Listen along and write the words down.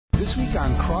This week on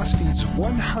CrossFeed's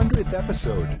 100th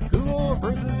episode, Google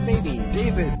versus Baby.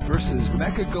 David versus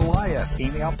Mecha Goliath.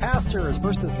 Female pastors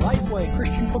versus Lifeway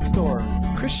Christian bookstores.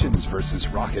 Christians versus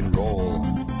rock and roll.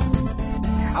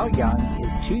 How young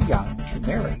is too young to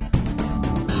marry?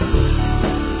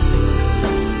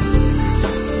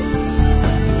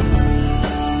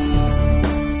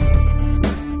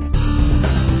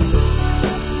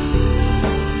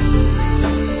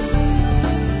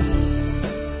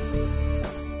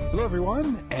 Hello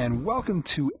everyone, and welcome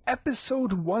to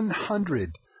episode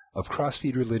 100 of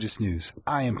CrossFeed Religious News.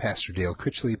 I am Pastor Dale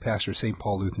Critchley, pastor of St.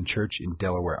 Paul Lutheran Church in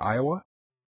Delaware, Iowa.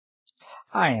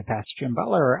 I am Pastor Jim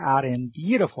Butler out in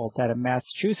beautiful Dedham,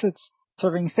 Massachusetts,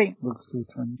 serving St. Luke's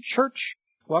Lutheran Church.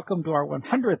 Welcome to our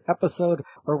 100th episode,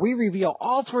 where we reveal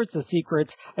all sorts of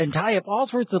secrets and tie up all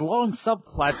sorts of long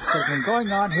subplots that have been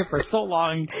going on here for so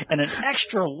long, and an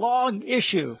extra long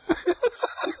issue.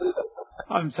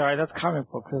 I'm sorry, that's comic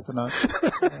books, isn't it?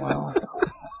 Wow.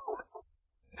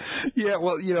 Yeah,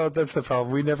 well, you know, that's the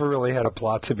problem. We never really had a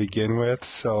plot to begin with,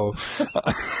 so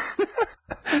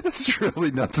there's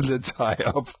really nothing to tie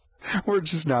up. We're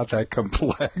just not that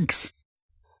complex.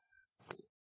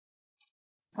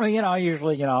 Well,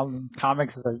 usually,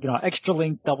 comics is a, extra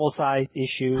length, double-sized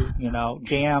issue,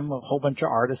 jam, a whole bunch of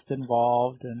artists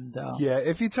involved, and, yeah,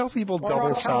 if you tell people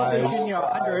double size.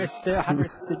 100th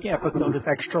episode is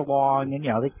extra long, and,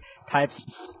 they type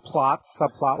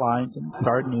subplot lines, and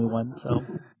start a new one, so.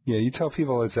 Yeah, you tell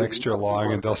people it's extra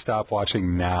long, and they'll stop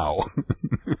watching now.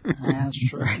 That's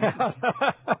true.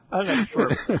 That's true.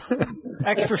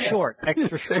 Extra short.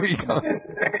 There you go.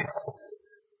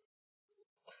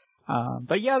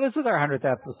 But yeah, this is our 100th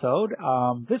episode.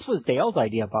 This was Dale's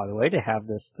idea, by the way, to have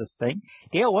this thing.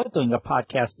 Dale was doing a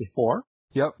podcast before.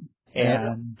 Yep.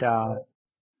 And, it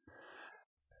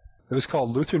was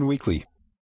called Lutheran Weekly.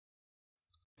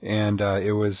 And,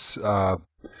 it was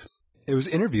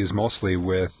interviews mostly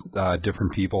with,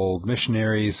 different people,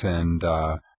 missionaries and,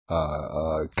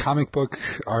 comic book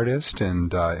artist,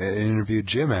 and, it interviewed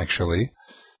Jim, actually,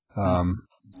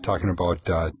 talking about,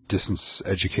 distance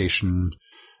education,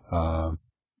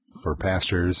 for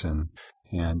pastors and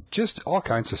just all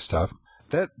kinds of stuff.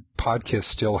 That podcast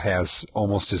still has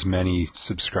almost as many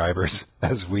subscribers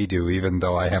as we do, even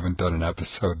though I haven't done an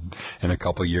episode in a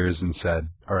couple years and said,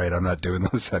 all right, I'm not doing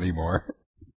this anymore.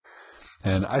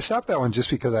 And I stopped that one just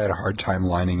because I had a hard time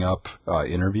lining up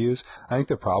interviews. I think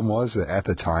the problem was that at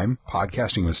the time,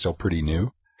 podcasting was still pretty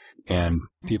new. And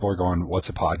people are going, what's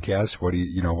a podcast? What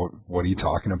are you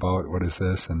talking about? What is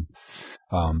this? And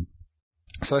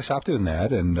so I stopped doing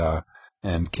that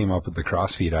and came up with the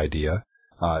CrossFeed idea.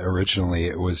 Originally,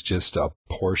 it was just a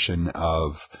portion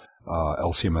of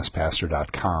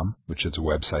lcmspastor.com, which is a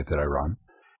website that I run.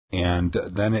 And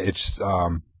then it's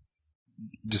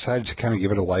decided to kind of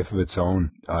give it a life of its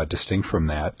own, distinct from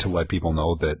that, to let people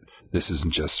know that this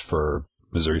isn't just for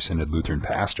Missouri Synod Lutheran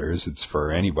pastors, it's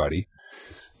for anybody.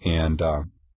 And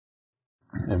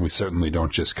we certainly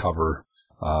don't just cover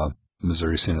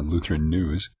Missouri Synod Lutheran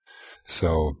news.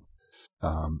 So,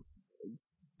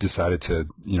 decided to,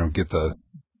 get the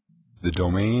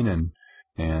domain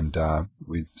and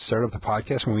we started up the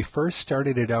podcast. When we first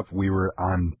started it up, we were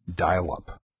on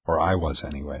dial-up, or I was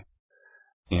anyway.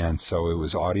 And so it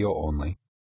was audio only.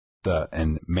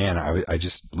 I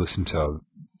just listened to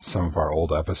some of our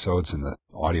old episodes and the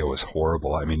audio was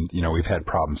horrible. I mean, we've had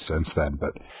problems since then,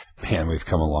 but man, we've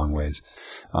come a long ways.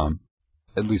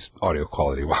 At least audio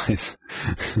quality wise.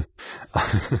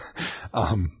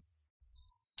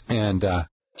 And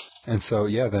so,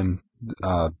 yeah, then,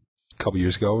 a couple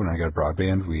years ago when I got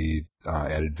broadband, we,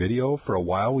 added video. For a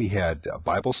while, we had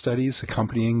Bible studies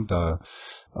accompanying the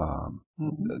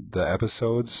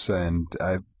episodes, and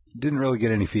I didn't really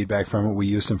get any feedback from it. We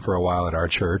used them for a while at our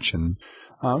church and,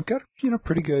 got,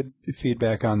 pretty good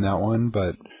feedback on that one,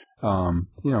 but,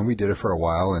 we did it for a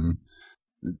while and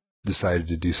decided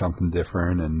to do something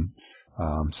different, and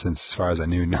since, as far as I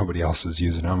knew, nobody else was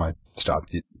using them, I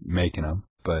stopped making them.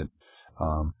 But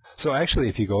so actually,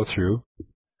 if you go through,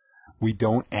 we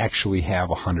don't actually have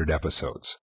 100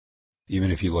 episodes,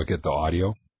 even if you look at the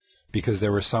audio, because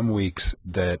there were some weeks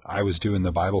that I was doing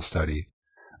the Bible study,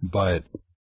 but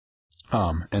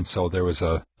and so there was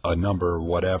a number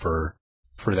whatever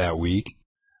for that week,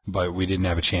 but we didn't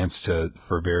have a chance to,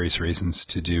 for various reasons,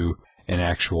 to do an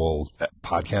actual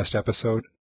podcast episode.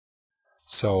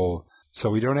 So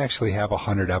we don't actually have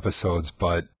 100 episodes,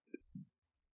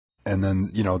 and then,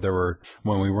 there were,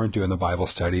 when we weren't doing the Bible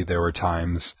study, there were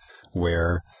times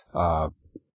where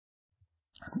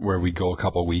we'd go a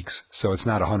couple weeks. So it's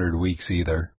not 100 weeks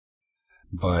either.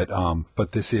 But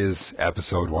this is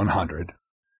episode 100.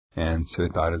 And so I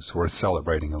thought it's worth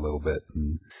celebrating a little bit.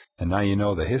 And now you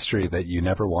know the history that you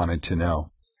never wanted to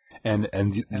know. And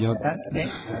you know,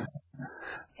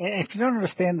 if you don't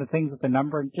understand the things with the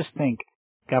number, just think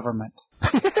government.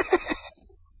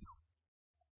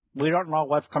 We don't know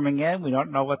what's coming in. We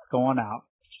don't know what's going out.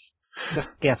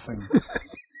 Just guessing.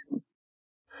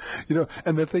 You know,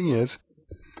 and the thing is,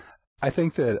 I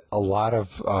think that a lot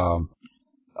of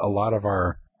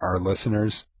our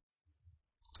listeners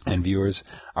and viewers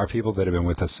are people that have been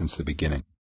with us since the beginning.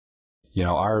 You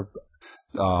know,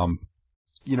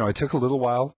 it took a little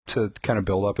while to kind of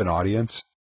build up an audience,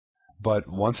 but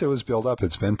once it was built up,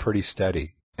 it's been pretty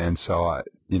steady. And so,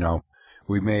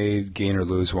 we may gain or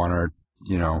lose one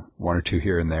or two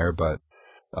here and there, but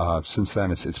since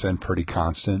then it's been pretty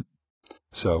constant.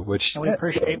 So, which and we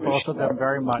appreciate both of them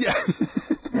very much. Yeah.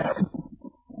 Yeah.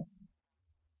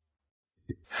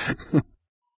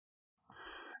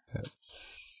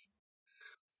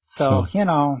 So,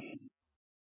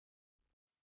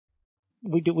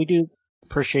 we do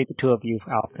appreciate the two of you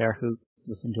out there who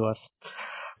listen to us.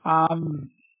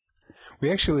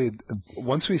 We actually,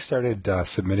 once we started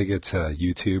submitting it to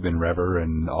YouTube and Rever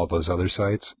and all those other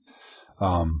sites,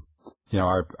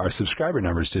 our subscriber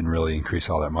numbers didn't really increase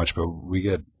all that much, but we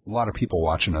get a lot of people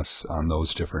watching us on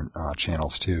those different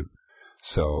channels too.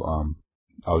 So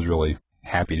I was really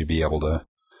happy to be able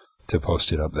to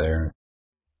post it up there.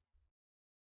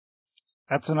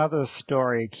 That's another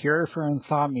story. Cure for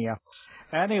insomnia.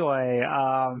 Anyway,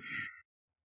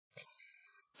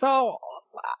 so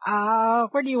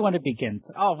where do you want to begin?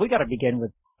 Oh, we got to begin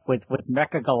with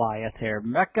Mecha Goliath here.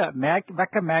 Mecha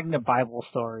Magna Bible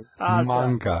story.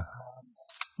 Manga.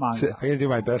 Manga. So I gotta do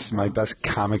my best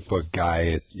comic book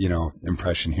guy,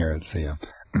 impression here. Let's see.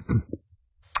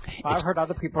 I've heard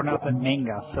other people pronounce it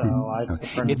manga, so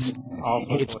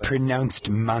it's pronounced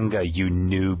manga, you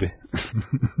noob.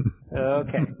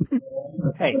 Okay.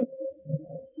 Hey,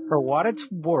 for what it's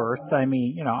worth, I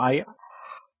mean, I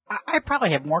probably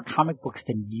have more comic books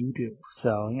than you do,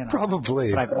 so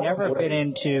Probably. But I've never been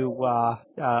into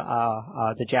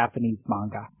the Japanese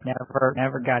manga.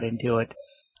 Never got into it.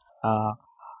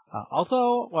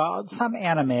 Although, some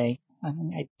anime. I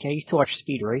mean, I used to watch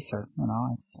Speed Racer.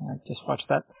 I just watched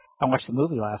that. I watched the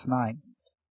movie last night.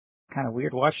 Kind of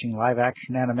weird watching live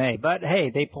action anime, but hey,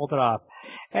 they pulled it off.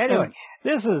 Anyway,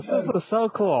 this is so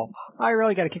cool. I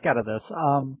really got a kick out of this.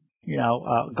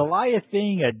 Goliath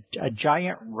being a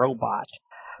giant robot,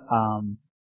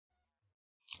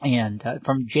 and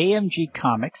from JMG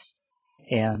Comics,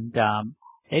 and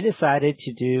they decided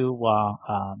to do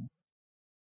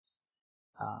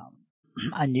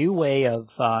a new way of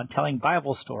telling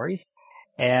Bible stories,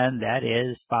 and that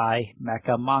is by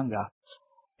Mecha Manga.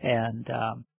 And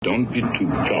don't be too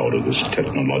proud of this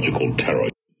technological terror.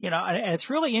 And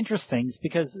it's really interesting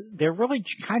because they're really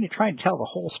kind of trying to tell the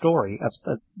whole story of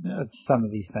some of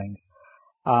these things.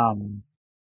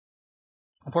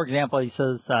 For example, he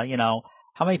says,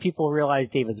 how many people realized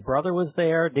David's brother was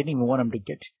there, didn't even want him to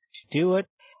get to do it?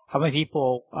 How many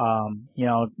people,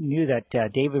 knew that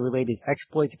David related his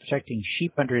exploits of protecting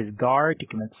sheep under his guard to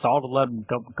convince Saul to let him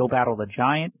go battle the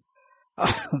giant?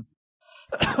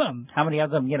 How many of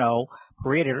them,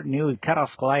 knew he cut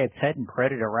off Goliath's head and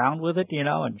paraded around with it,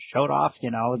 and showed off,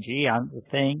 gee, I'm the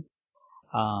thing.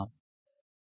 And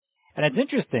it's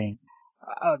interesting.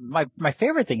 My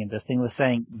favorite thing in this thing was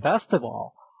saying, best of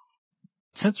all,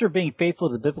 since we're being faithful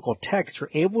to the biblical text, we're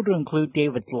able to include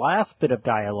David's last bit of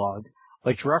dialogue,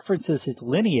 which references his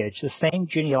lineage, the same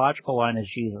genealogical line as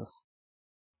Jesus.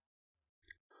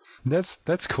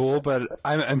 That's cool, but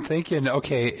I'm thinking,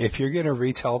 okay, if you're going to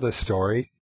retell this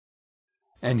story,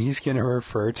 and he's going to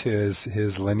refer to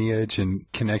his lineage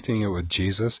and connecting it with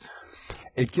Jesus,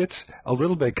 it gets a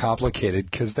little bit complicated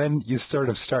because then you sort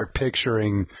of start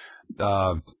picturing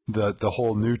the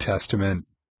whole New Testament,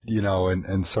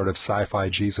 and sort of sci-fi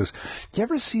Jesus. Do you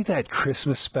ever see that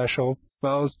Christmas special?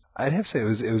 Well, I'd have to say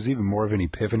it was even more of an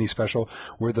Epiphany special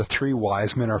where the three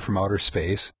wise men are from outer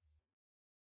space.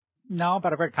 No,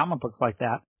 but I've read comic books like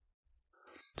that.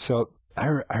 So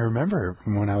I remember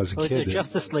from when I was a kid. It's a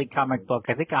Justice League comic book.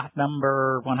 I think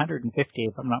number 150,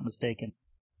 if I'm not mistaken.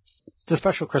 It's a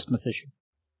special Christmas issue.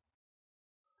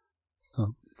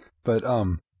 So, but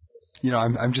I'm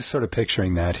just sort of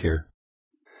picturing that here.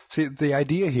 See, the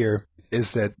idea here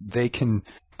is that they can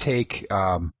take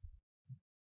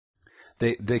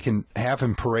they can have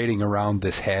him parading around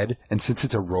this head, and since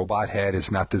it's a robot head,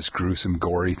 it's not this gruesome,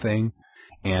 gory thing.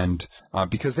 And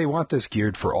because they want this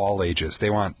geared for all ages, they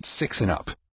want 6 and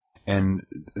up. And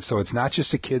so it's not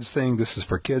just a kids thing. This is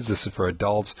for kids. This is for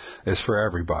adults. It's for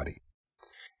everybody.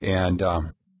 And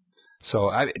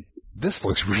so this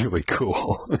looks really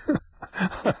cool.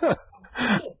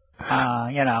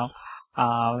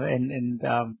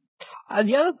 The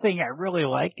other thing I really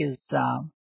like is,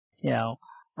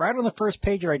 right on the first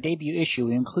page of our debut issue,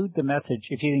 we include the message,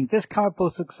 if you think this comic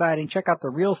book is exciting, check out the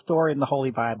real story in the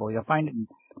Holy Bible. You'll find it in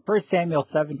 1 Samuel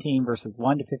 17 verses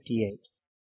 1 to 58.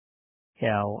 We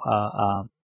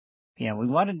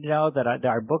wanted to know that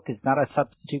our book is not a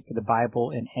substitute for the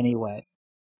Bible in any way.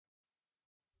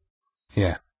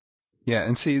 Yeah. Yeah.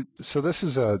 And see, so this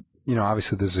is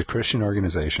obviously this is a Christian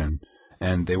organization,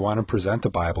 and they want to present the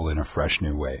Bible in a fresh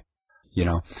new way,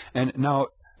 And now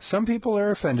some people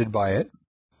are offended by it,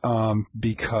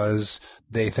 because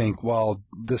they think, well,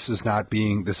 this is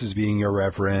being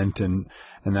irreverent and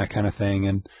that kind of thing.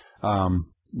 And,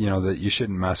 that you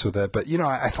shouldn't mess with it. But,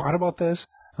 I thought about this.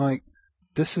 I'm like,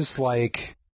 this is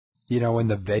like, when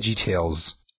the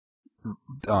VeggieTales,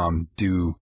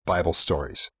 do Bible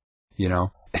stories, Yeah,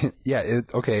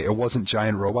 it wasn't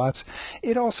giant robots.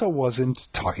 It also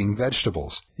wasn't talking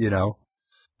vegetables,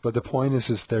 But the point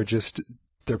is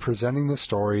they're presenting the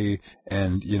story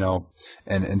and,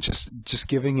 and just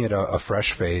giving it a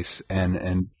fresh face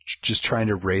and just trying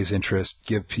to raise interest,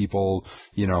 give people,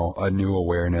 a new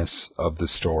awareness of the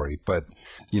story. But,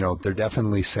 they're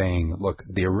definitely saying, look,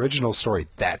 the original story,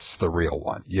 that's the real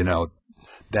one,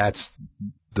 that's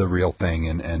the real thing.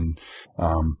 And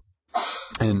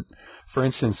for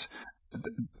instance,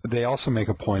 they also make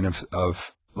a point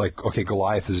of like, okay,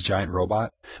 Goliath is a giant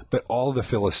robot, but all the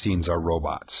Philistines are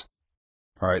robots.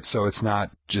 All right, so it's not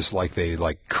just like they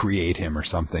create him or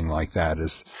something like that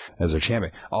as their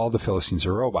champion. All the Philistines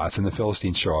are robots, and the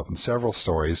Philistines show up in several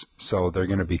stories, so they're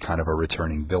going to be kind of a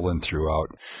returning villain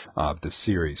throughout this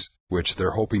series, which they're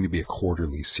hoping to be a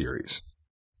quarterly series.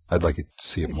 I'd like to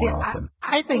see it more often.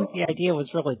 I think the idea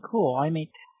was really cool. I mean,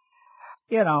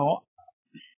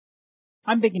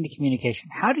 I'm big into communication.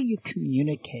 How do you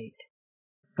communicate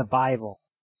the Bible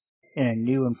in a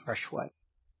new and fresh way?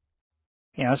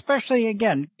 Especially,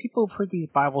 again, people have heard these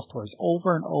Bible stories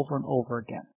over and over and over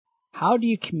again. How do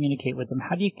you communicate with them?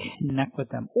 How do you connect with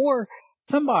them? Or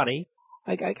somebody,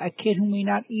 like a kid who may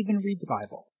not even read the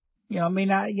Bible, may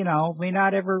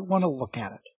not ever want to look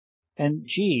at it. And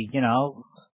seeing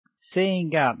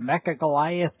Mecha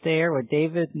Goliath there with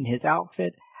David and his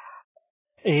outfit,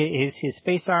 his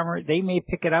space armor, they may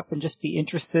pick it up and just be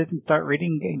interested and start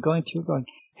reading and going through going,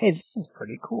 hey, this is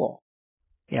pretty cool.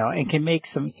 And can make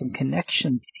some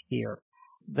connections here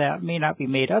that may not be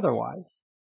made otherwise.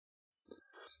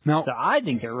 Now, so I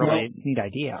think they're really a neat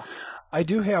idea. I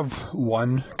do have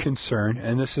one concern,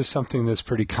 and this is something that's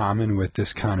pretty common with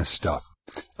this kind of stuff.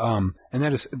 And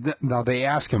that is, now they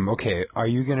ask him, okay, are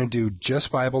you going to do just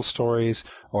Bible stories,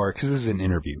 or, because this is an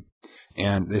interview,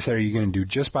 and they said, are you going to do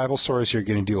just Bible stories, or are you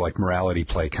going to do like morality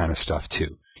play kind of stuff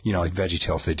too? Like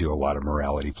VeggieTales, they do a lot of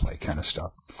morality play kind of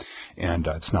stuff. And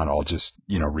it's not all just,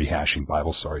 rehashing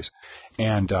Bible stories.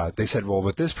 And they said, well,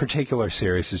 with this particular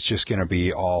series, it's just going to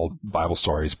be all Bible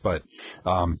stories. But,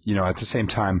 at the same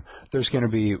time, there's going to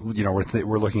be,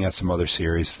 we're looking at some other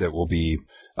series that will be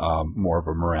more of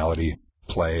a morality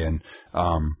play. And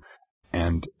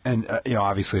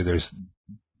obviously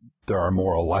there are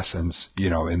moral lessons,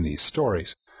 in these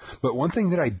stories. But one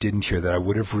thing that I didn't hear that I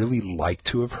would have really liked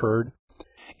to have heard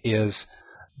is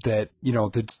that,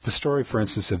 the story, for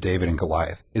instance, of David and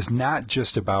Goliath is not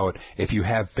just about if you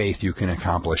have faith, you can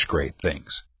accomplish great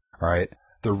things. All right.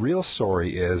 The real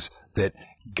story is that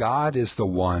God is the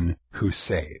one who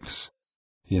saves,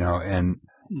 and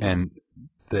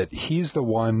that he's the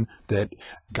one that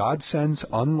God sends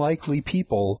unlikely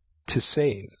people to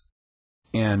save.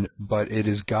 But it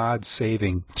is God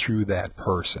saving through that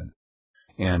person.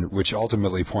 And which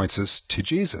ultimately points us to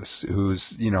Jesus,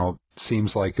 who's,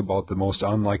 seems like about the most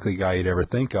unlikely guy you'd ever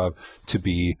think of to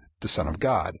be the Son of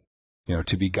God,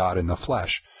 to be God in the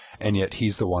flesh. And yet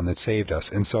he's the one that saved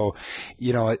us. And so,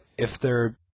 if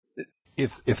they're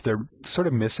sort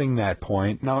of missing that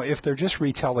point, now if they're just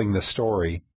retelling the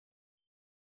story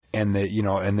and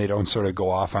they don't sort of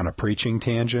go off on a preaching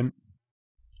tangent,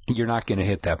 you're not going to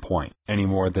hit that point any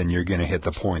more than you're going to hit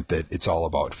the point that it's all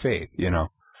about faith,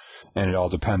 and it all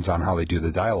depends on how they do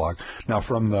the dialogue. Now,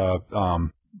 from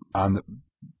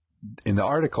in the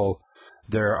article,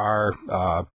 there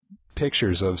are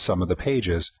pictures of some of the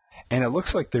pages, and it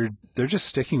looks like they're just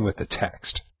sticking with the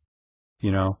text,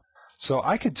 So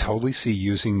I could totally see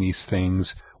using these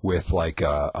things with like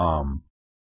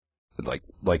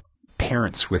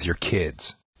parents with your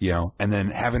kids, and then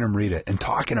having them read it and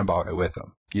talking about it with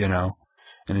them,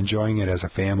 and enjoying it as a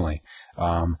family,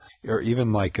 or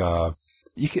even like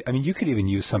you could even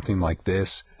use something like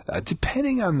this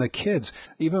depending on the kids,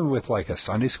 even with like a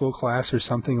Sunday school class or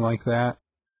something like that,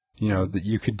 that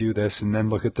you could do this and then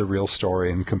look at the real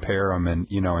story and compare them and,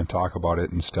 and talk about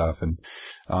it and stuff. And,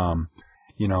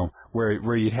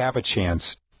 where you'd have a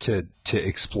chance to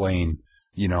explain,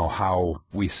 how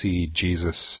we see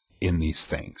Jesus in these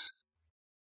things.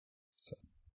 So.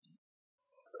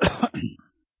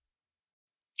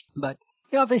 But,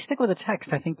 if they stick with the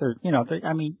text, I think they're, you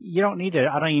don't need to,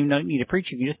 I don't even need to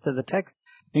preach. You can just do the text.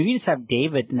 Maybe you just have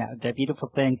David, that beautiful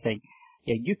thing saying,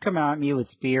 you come at me with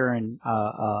spear and,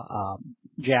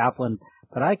 javelin,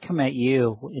 but I come at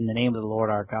you in the name of the Lord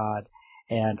our God,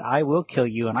 and I will kill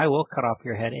you and I will cut off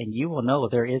your head, and you will know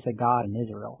there is a God in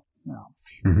Israel.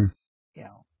 Mm-hmm.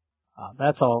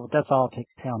 That's all it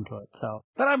takes down to it. So,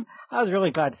 but I was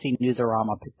really glad to see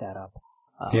Newsarama pick that up.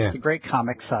 Yeah. It's a great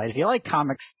comic site. If you like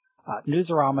comics,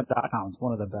 Newsarama.com is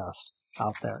one of the best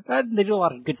out there. They do a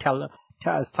lot of good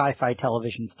sci-fi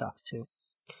television stuff too.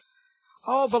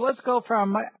 Oh, but let's go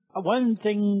from a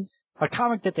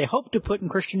comic that they hope to put in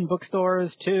Christian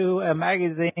bookstores to a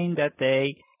magazine that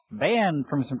they banned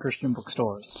from some Christian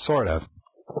bookstores. Sort of.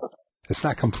 It's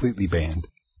not completely banned.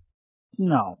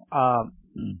 No.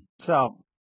 So,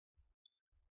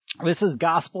 this is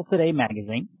Gospel Today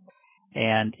magazine,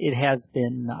 and it has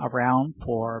been around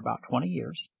for about 20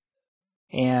 years.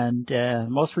 And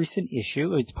most recent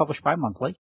issue, it's published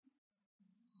bi-monthly.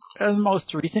 And the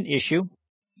most recent issue,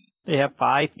 they have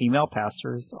 5 female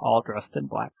pastors, all dressed in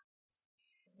black.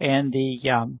 And the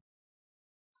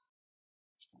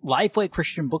Lifeway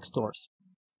Christian bookstores,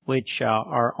 which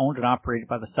are owned and operated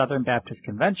by the Southern Baptist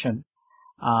Convention,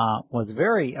 was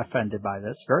very offended by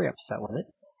this, very upset with it,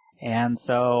 and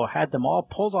so had them all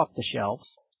pulled off the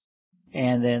shelves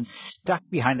and then stuck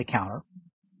behind the counter.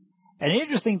 And the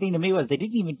interesting thing to me was they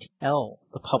didn't even tell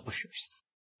the publishers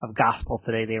of Gospel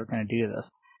Today they were going to do this.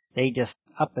 They just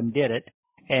up and did it.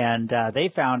 And they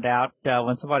found out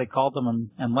when somebody called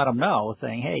them and let them know,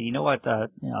 saying, "Hey, you know what?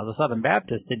 The Southern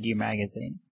Baptist did your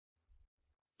magazine."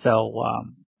 So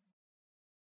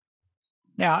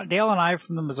now Dale and I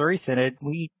from the Missouri Synod,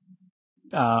 we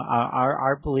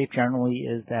our belief generally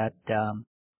is that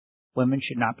women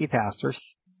should not be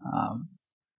pastors.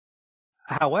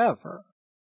 However,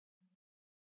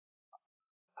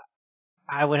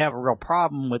 I would have a real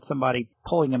problem with somebody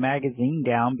pulling a magazine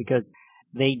down because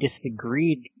they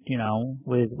disagreed,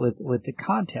 with the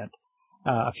content.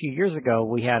 A few years ago,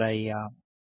 we had a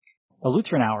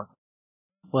Lutheran Hour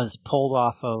was pulled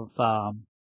off of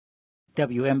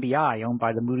WMBI, owned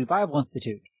by the Moody Bible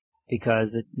Institute,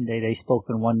 because they spoke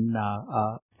in one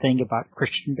thing about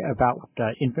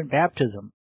infant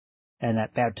baptism, and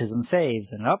that baptism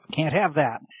saves, and can't have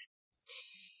that.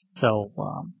 So,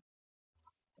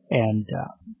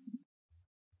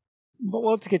 but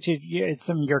let's get you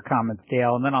some of your comments,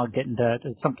 Dale, and then I'll get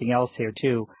into something else here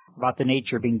too about the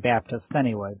nature of being Baptist.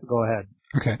 Anyway, go ahead.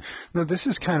 Okay. Now this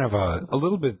is kind of a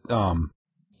little bit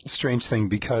strange thing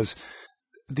because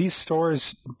these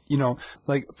stores,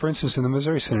 like for instance in the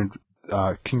Missouri Synod,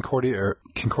 Concordia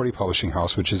Publishing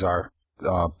House, which is our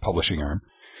publishing arm,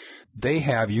 they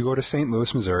have, you go to St.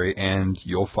 Louis, Missouri, and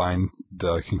you'll find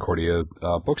the Concordia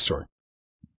bookstore.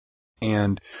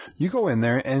 And you go in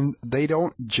there, and they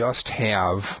don't just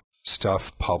have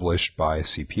stuff published by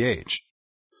CPH.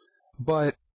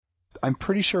 But I'm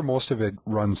pretty sure most of it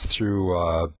runs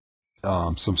through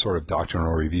some sort of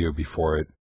doctrinal review before it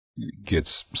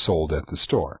gets sold at the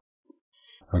store.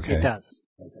 Okay? It does.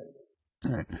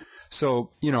 All right.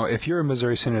 So, if you're a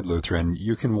Missouri Synod Lutheran,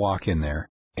 you can walk in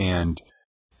there, and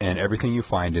everything you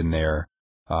find in there,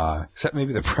 except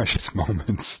maybe the Precious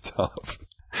Moments stuff,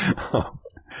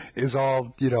 is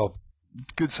all,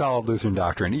 good solid Lutheran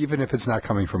doctrine, even if it's not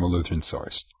coming from a Lutheran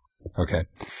source. Okay?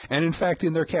 And in fact,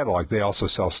 in their catalog, they also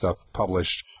sell stuff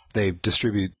published. They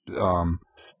distribute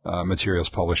materials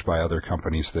published by other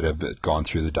companies that have gone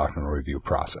through the doctrinal review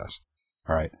process.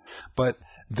 All right? But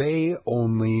they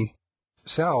only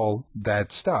sell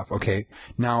that stuff. Okay?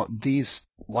 Now, these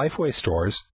Lifeway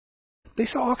stores, they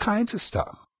sell all kinds of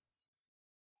stuff.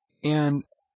 And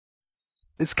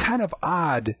it's kind of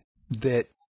odd that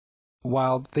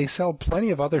while they sell plenty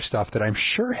of other stuff that I'm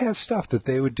sure has stuff that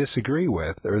they would disagree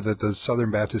with, or that the Southern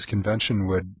Baptist Convention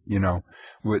would,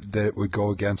 that would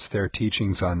go against their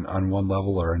teachings on one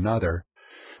level or another,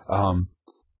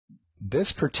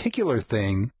 this particular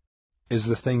thing is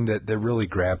the thing that really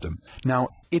grabbed them. Now,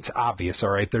 it's obvious,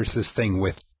 all right, there's this thing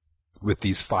with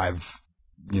these 5,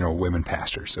 women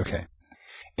pastors, okay?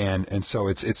 And so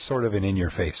it's sort of an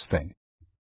in-your-face thing.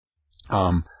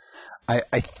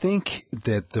 I think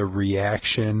that the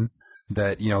reaction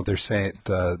that, they're saying,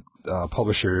 the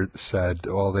publisher said,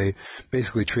 well, they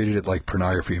basically treated it like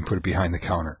pornography and put it behind the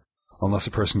counter. Unless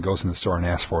a person goes in the store and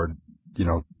asks for it,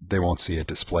 they won't see it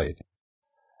displayed.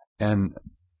 And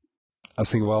I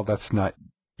was thinking, well, that's not,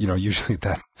 usually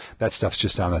that stuff's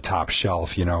just on the top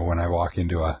shelf, when I walk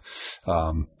into a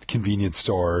convenience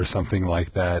store or something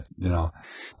like that,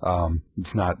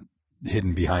 it's not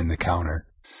hidden behind the counter.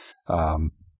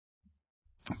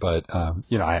 But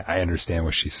I understand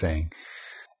what she's saying.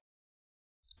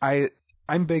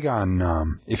 I'm big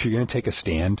on, if you're going to take a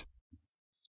stand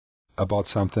about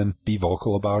something, be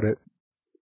vocal about it.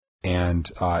 And,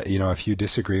 if you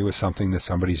disagree with something that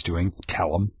somebody's doing,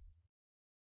 tell them.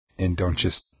 And don't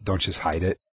just hide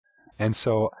it. And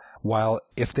so,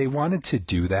 if they wanted to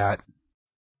do that,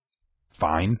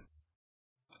 fine.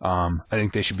 I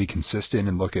think they should be consistent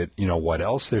and look at, what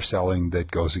else they're selling that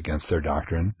goes against their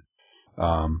doctrine.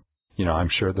 I'm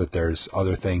sure that there's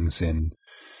other things in,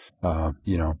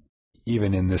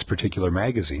 even in this particular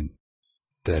magazine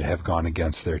that have gone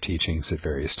against their teachings at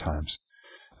various times.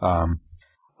 Well,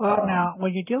 now,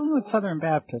 when you're dealing with Southern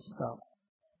Baptists, though,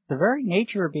 the very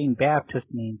nature of being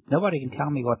Baptist means nobody can tell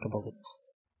me what to believe.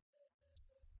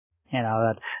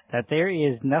 That there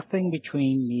is nothing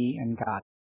between me and God.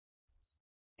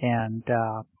 And,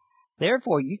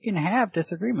 therefore, you can have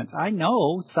disagreements. I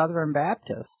know Southern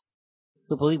Baptists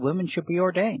who believe women should be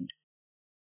ordained.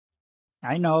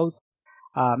 I know,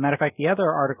 matter of fact, the other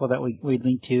article that we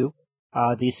linked to,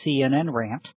 the CNN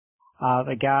rant,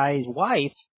 the guy's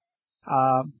wife,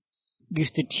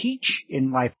 used to teach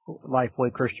in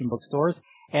Lifeway Christian bookstores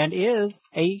and is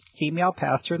a female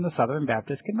pastor in the Southern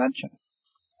Baptist Convention.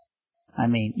 I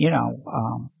mean, you know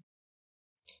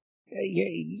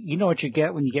what you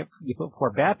get when you put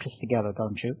four Baptists together,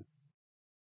 don't you?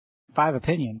 5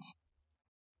 opinions.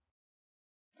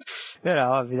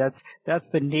 I mean, that's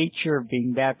the nature of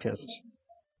being Baptist.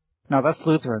 No, that's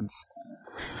Lutherans.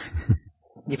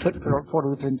 You put 4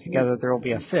 Lutherans together, there will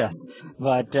be a 5th.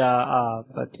 But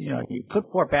you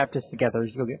put 4 Baptists together,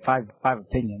 you'll get 5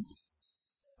 opinions.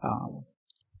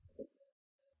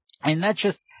 And that's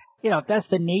just, that's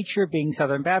the nature of being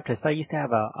Southern Baptist. I used to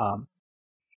have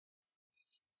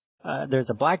there's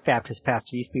a black Baptist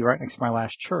pastor, used to be right next to my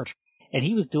last church, and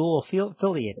he was dual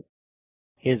affiliated.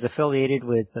 He was affiliated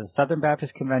with the Southern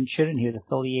Baptist Convention, and he was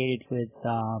affiliated with,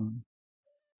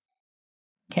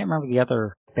 can't remember the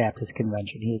other Baptist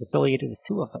convention. He was affiliated with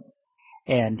 2 of them.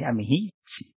 And, I mean, he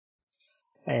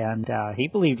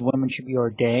believed women should be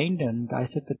ordained, and I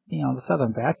said that, the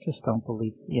Southern Baptists don't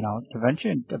believe,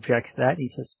 convention objects to that. He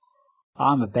says,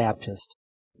 I'm a Baptist.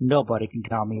 Nobody can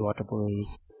tell me what to believe.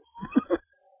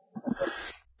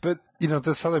 But,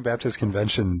 the Southern Baptist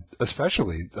Convention,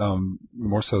 especially,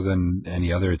 more so than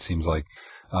any other, it seems like,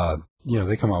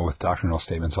 they come out with doctrinal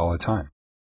statements all the time.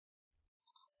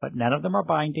 But none of them are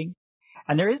binding.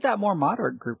 And there is that more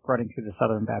moderate group running through the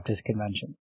Southern Baptist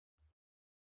Convention.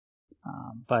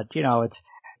 But, it's,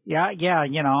 I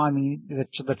mean,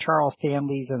 the Charles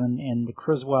Stanleys and the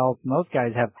Criswells and those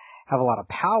guys have a lot of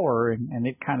power and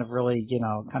they've kind of really,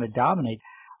 kind of dominate.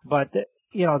 But,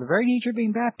 the very nature of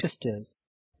being Baptist is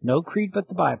no creed but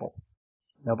the Bible.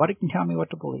 Nobody can tell me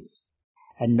what to believe.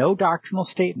 And no doctrinal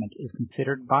statement is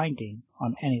considered binding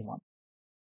on anyone.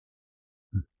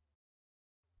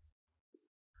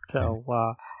 So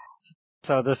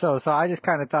I just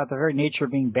kind of thought the very nature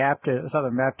of being Baptist,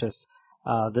 Southern Baptist,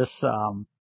 this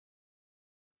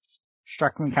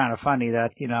struck me kind of funny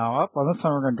that, this one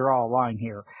we're going to draw a line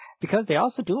here. Because they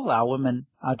also do allow women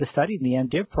to study in the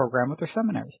MDiv program at their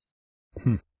seminaries.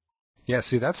 Yeah,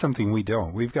 see, that's something we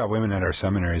don't. We've got women at our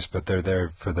seminaries, but they're there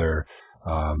for their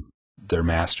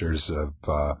masters of,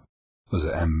 was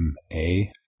it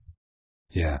M.A.?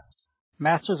 Yeah.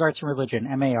 Master's Arts in Religion,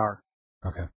 M.A.R.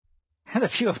 Okay. And a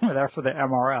few of them are there for the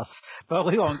MRS, but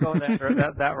we won't go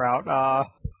that route.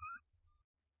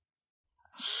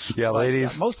 Yeah,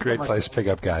 ladies, great place to pick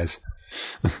up guys.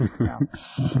 Yeah.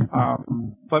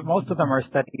 But most of them are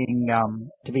studying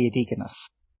to be a deaconess,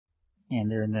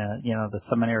 and they're in the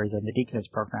seminaries and the deaconess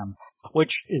program,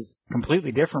 which is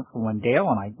completely different from when Dale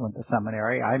and I went to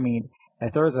seminary. I mean,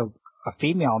 if there was a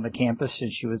female on the campus and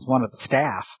she was one of the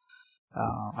staff,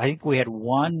 I think we had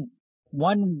one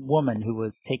woman who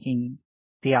was taking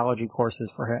theology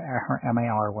courses for her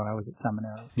MAR when I was at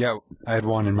seminary. Yeah, I had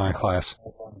one in my class,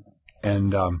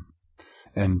 and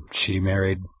she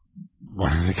married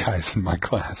one of the guys in my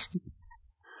class.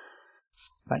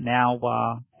 But now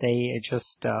they've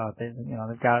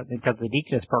got, because the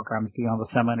deaconess program is beyond the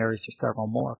seminaries, there's several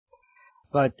more.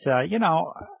 But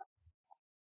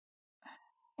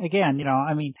again,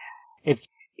 I mean, if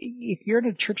you're in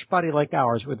a church body like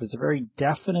ours, where there's a very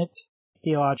definite,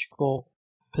 theological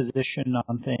position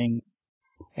on things,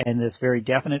 and this very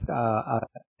definite,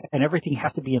 and everything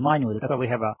has to be in line with it. That's why we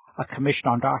have a commission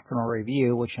on doctrinal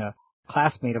review, which a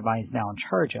classmate of mine is now in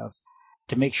charge of,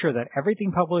 to make sure that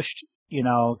everything published,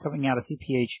 coming out of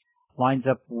CPH lines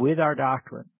up with our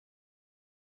doctrine.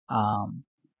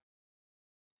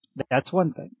 That's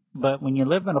one thing. But when you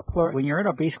live in when you're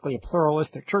in basically a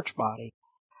pluralistic church body,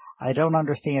 I don't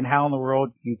understand how in the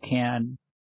world you can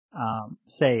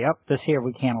say, this here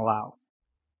we can't allow.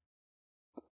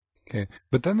 Okay,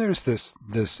 but then there's this,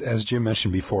 as Jim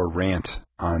mentioned before, rant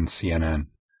on CNN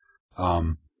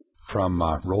from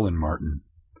Roland Martin,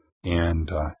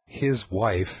 and his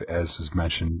wife, as was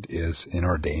mentioned, is an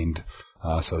ordained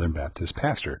Southern Baptist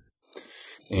pastor,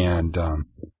 and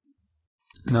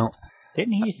now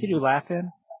didn't he used to do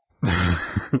Laugh-In?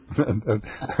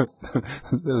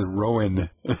 Rowan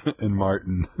and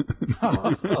Martin.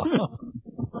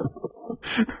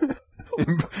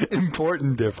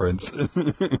 Important difference.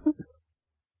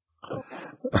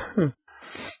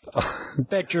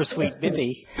 Bet you're sweet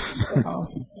Bippy.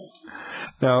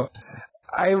 Now,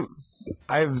 I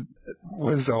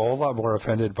was a whole lot more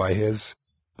offended by his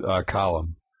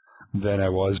column than I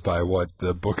was by what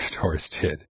the bookstores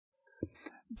did.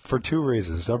 For two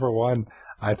reasons. Number one,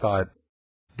 I thought,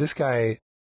 this guy,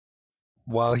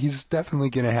 while he's definitely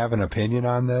going to have an opinion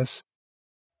on this,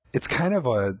 it's kind of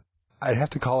I'd have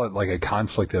to call it like a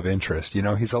conflict of interest.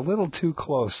 He's a little too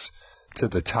close to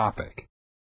the topic.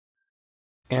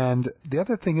 And the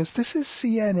other thing is, this is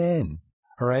CNN,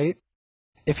 all right?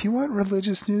 If you want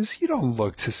religious news, you don't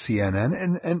look to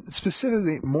CNN. And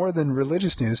specifically, more than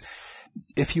religious news,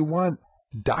 if you want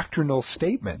doctrinal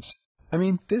statements. I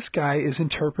mean, this guy is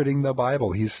interpreting the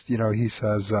Bible. He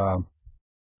says,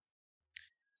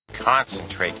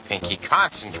 concentrate, Pinky,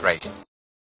 concentrate.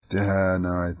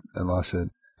 No, I lost it.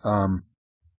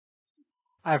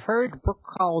 I've heard Brook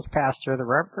College pastor, the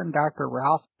Reverend Dr.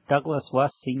 Ralph Douglas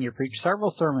West Sr. preach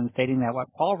several sermons stating that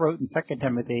what Paul wrote in 2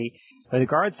 Timothy with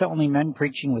regards to only men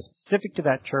preaching was specific to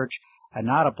that church and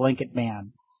not a blanket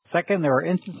ban. Second, there are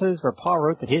instances where Paul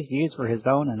wrote that his views were his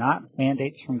own and not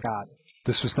mandates from God.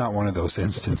 This was not one of those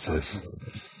instances.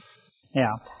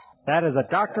 Yeah. That is a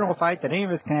doctrinal fight that any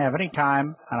of us can have any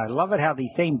time, and I love it how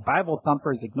these same Bible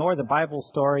thumpers ignore the Bible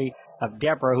story of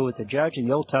Deborah, who was a judge in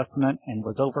the Old Testament and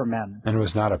was over men. And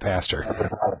was not a pastor.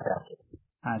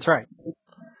 That's right.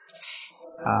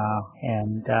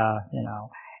 And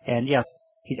yes,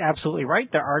 he's absolutely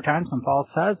right. There are times when Paul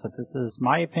says that this is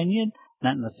my opinion,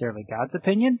 not necessarily God's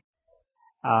opinion.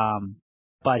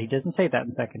 But he doesn't say that in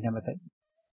 2 Timothy.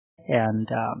 And,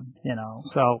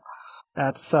 so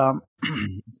that's, so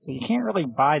you can't really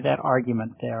buy that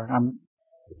argument there.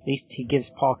 At least he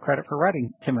gives Paul credit for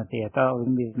writing Timothy. I thought it was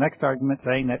going to be his next argument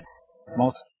saying that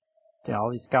most, all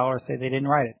these scholars say they didn't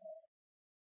write it.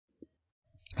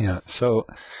 Yeah. So,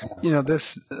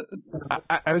 this,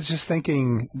 I was just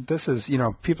thinking, this is,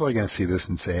 people are going to see this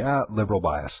and say, liberal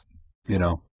bias,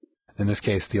 in this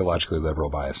case, theologically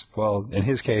liberal bias. Well, in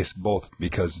his case, both,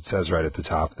 because it says right at the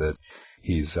top that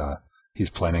he's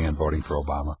planning on voting for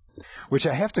Obama, which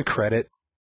I have to credit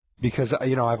because,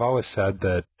 I've always said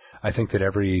that I think that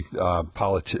every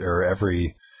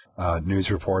every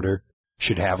news reporter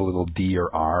should have a little D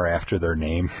or R after their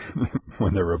name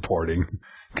when they're reporting,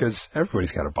 because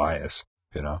everybody's got a bias,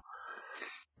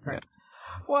 Right.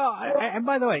 Well, and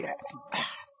by the way,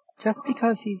 just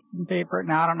because he's in favor,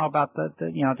 now I don't know about the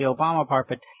Obama part,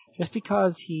 but just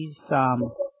because he's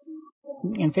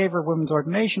in favor of women's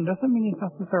ordination doesn't mean he's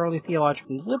necessarily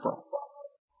theologically liberal.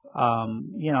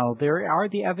 There are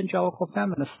the evangelical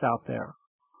feminists out there.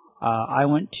 I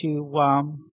went to,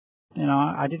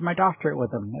 I did my doctorate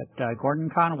with him at Gordon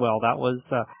Conwell. That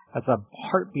was that's a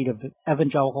heartbeat of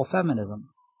evangelical feminism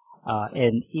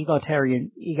and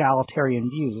egalitarian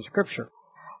views of Scripture.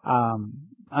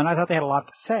 And I thought they had a lot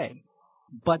to say,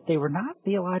 but they were not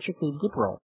theologically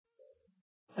liberal.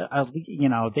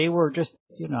 They were just,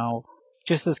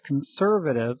 just as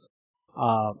conservative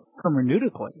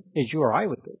hermeneutically as you or I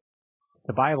would be.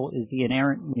 The Bible is the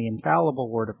inerrant and the infallible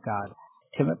Word of God.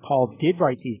 Paul did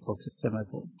write these books of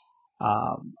Timothy.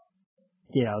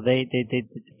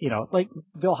 Like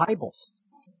Bill Hybels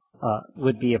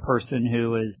would be a person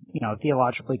who is,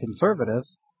 theologically conservative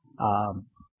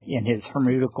in his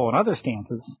hermeneutical and other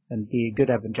stances and be a good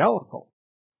evangelical,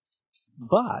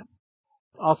 but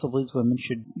also believes women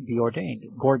should be ordained.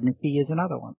 Gordon Fee is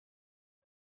another one.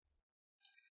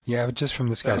 Yeah, but just from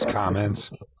this guy's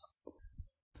comments,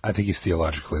 I think he's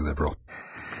theologically liberal.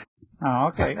 Oh,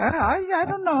 okay. I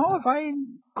don't know if I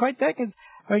quite that, because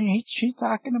she's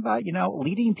talking about,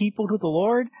 leading people to the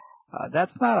Lord.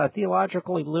 That's not a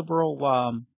theologically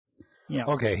liberal,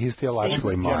 Okay, he's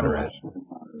theologically moderate.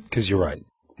 Because you're right.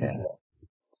 Yeah.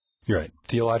 You're right.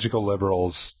 Theological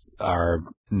liberals are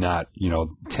not,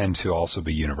 tend to also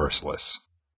be universalists.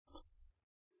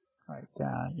 Right.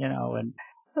 And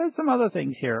there's some other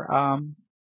things here.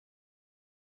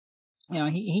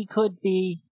 He could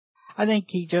be, I think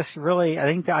he just really,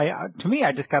 to me,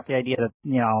 I just got the idea that,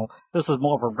 this was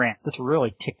more of a rant. This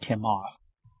really ticked him off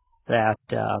that,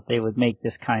 they would make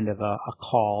this kind of a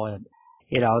call. And,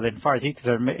 that as far as he's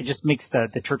concerned, it just makes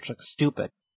the church look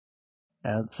stupid.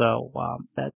 And so,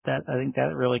 I think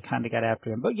that really kind of got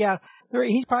after him. But yeah,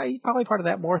 he's probably part of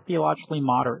that more theologically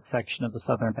moderate section of the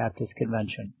Southern Baptist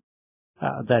Convention,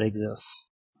 that exists.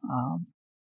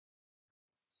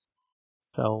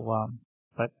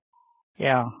 But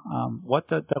yeah, what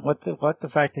the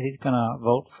fact that he's gonna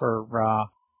vote for,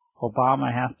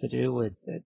 Obama has to do with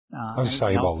it. I was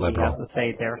talking about liberal. Has to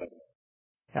say there.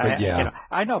 But yeah.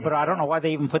 I know, but I don't know why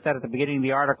they even put that at the beginning of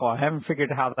the article. I haven't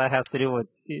figured out how that has to do with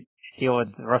deal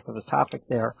with the rest of his topic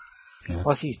there. Yeah.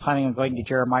 Plus, he's planning on going to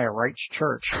Jeremiah Wright's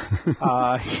church. Then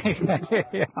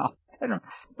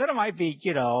it might be,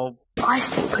 I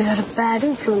think we had a bad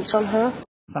influence on her.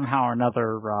 Somehow or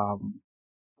another,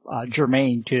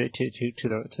 germane to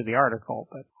the article,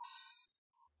 but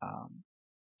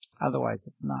otherwise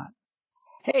it's not.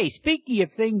 Hey, speaking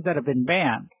of things that have been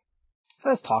banned,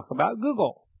 let's talk about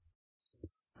Google.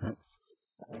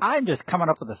 I'm just coming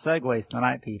up with the segues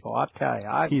tonight, people. I'll tell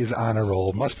you. He's on a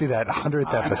roll. Must be that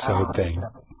 100th episode thing.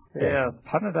 Yes,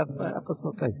 100th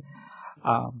episode thing.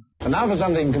 And now for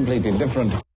something completely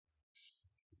different.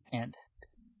 And,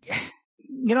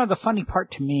 the funny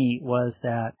part to me was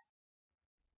that,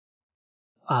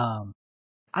 I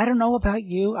don't know about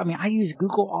you. I mean, I use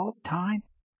Google all the time,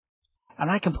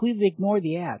 and I completely ignore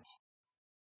the ads.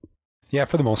 Yeah,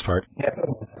 for the most part.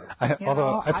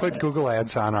 Although I put Google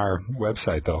ads on our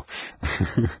website, though.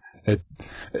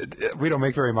 We don't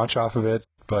make very much off of it,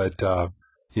 but,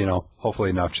 hopefully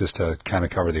enough just to kind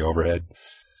of cover the overhead.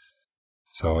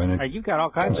 So, you've got all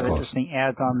kinds of interesting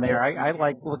ads on there. I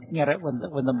like looking at it when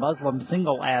the Muslim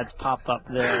single ads pop up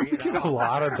there. You get a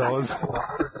lot of those.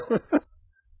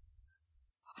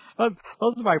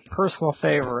 Those are my personal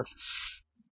favorites.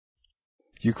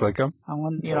 Do you click them? I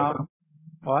want,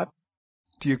 what?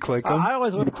 Do you click them? I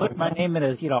always want to put my name in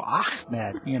as,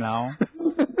 Ahmed,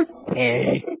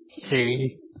 A,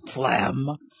 C,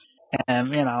 phlegm,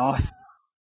 and, All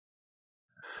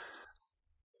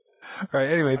right,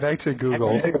 anyway, back to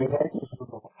Google.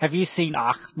 Have you seen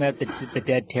Ahmed, the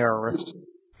dead terrorist?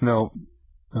 No.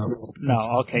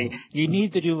 No, okay. You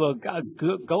need to do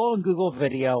go on Google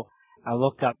video and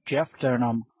look up Jeff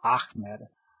Dunham Ahmed.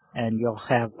 And you'll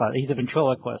have, he's a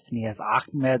ventriloquist, and he has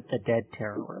Ahmed the Dead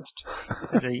Terrorist.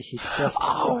 He's just,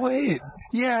 wait.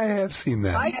 Yeah, I have seen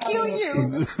that. I kill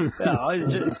you! No,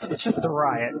 it's just a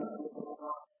riot.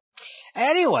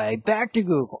 Anyway, back to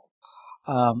Google.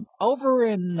 Over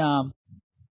in,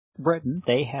 Britain,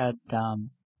 they had,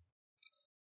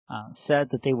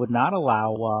 said that they would not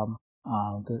allow,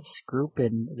 this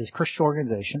Christian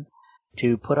organization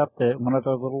to put up one of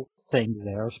their little things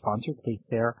there, sponsored link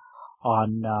there,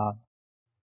 on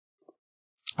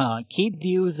keep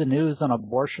views and news on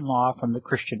abortion law from the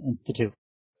Christian Institute,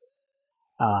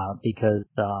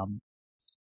 because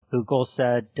Google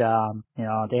said they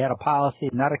had a policy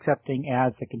of not accepting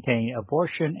ads that contain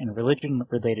abortion and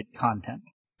religion-related content.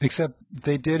 Except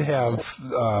they did have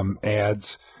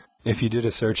ads, if you did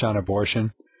a search on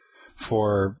abortion,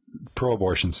 for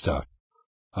pro-abortion stuff,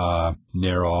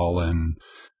 NARAL and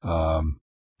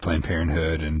Planned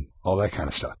Parenthood and all that kind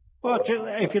of stuff. Well,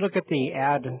 if you look at the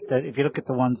ad, if you look at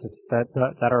the ones that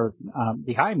are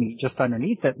behind me, just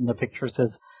underneath it in the picture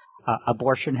says,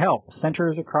 abortion help,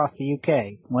 centers across the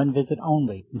UK, one visit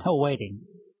only, no waiting.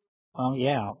 Well,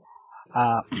 yeah.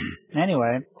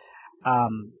 Anyway,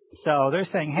 so they're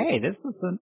saying, hey, this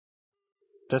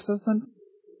isn't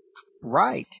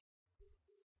right.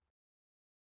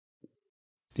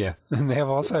 Yeah, and they have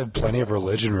also had plenty of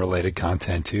religion-related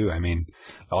content, too. I mean,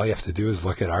 all you have to do is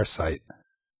look at our site,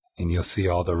 and you'll see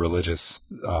all the religious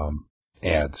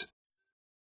ads.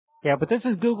 Yeah, but this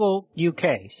is Google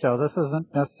UK, so this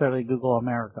isn't necessarily Google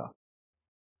America.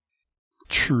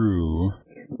 True.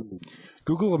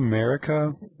 Google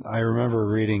America, I remember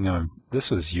reading,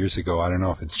 this was years ago, I don't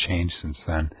know if it's changed since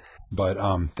then, but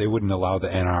they wouldn't allow the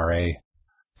NRA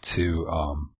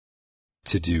to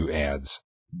do ads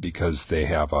because they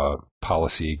have a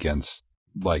policy against,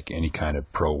 like, any kind of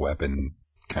pro-weapon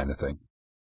kind of thing.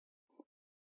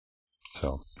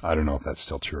 So, I don't know if that's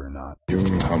still true or not. You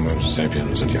Homo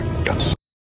sapiens and your guts.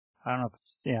 I don't know if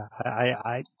it's, yeah,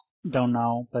 don't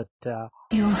know, but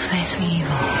You will face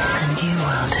evil, and you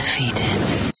will defeat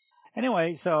it.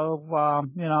 anyway, so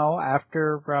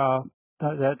after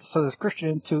so this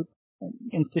Christian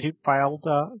Institute filed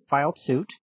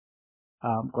suit.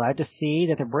 Glad to see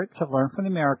that the Brits have learned from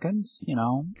the Americans.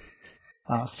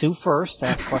 Sue first,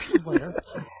 ask questions later,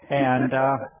 and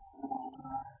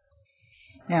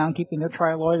keeping their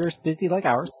trial lawyers busy like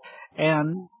ours.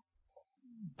 And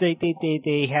they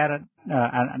had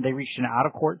they reached an out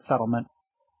of court settlement,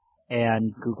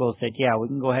 and Google said, yeah, we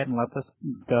can go ahead and let this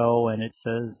go. And it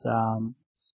says,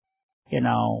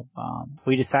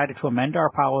 we decided to amend our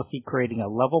policy, creating a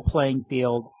level playing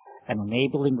field and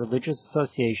enabling religious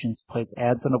associations to place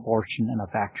ads on abortion in a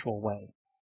factual way.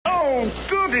 Oh,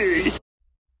 goody!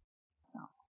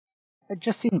 It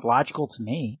just seems logical to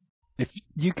me. If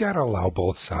you gotta allow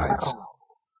both sides,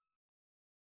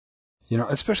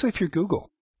 especially if you're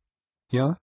Google,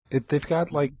 they've got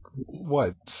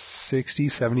 60,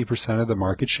 70% of the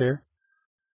market share,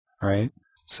 right?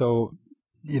 So,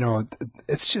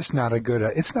 it's just not a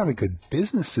good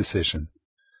business decision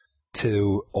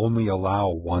to only allow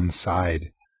one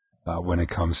side when it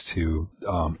comes to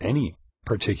any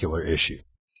particular issue.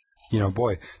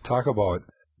 Boy, talk about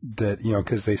that,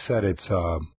 because they said it's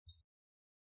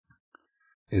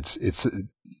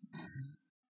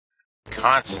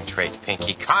Concentrate,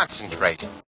 Pinky, concentrate.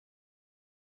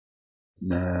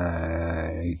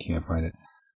 Nah, you can't find it.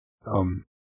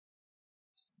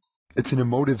 It's an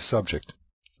emotive subject.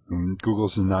 Google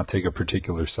does not take a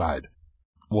particular side.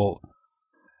 Well,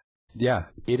 yeah,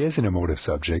 it is an emotive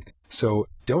subject, so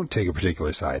don't take a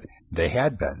particular side. They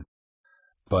had been.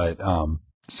 But,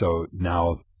 so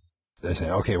now they're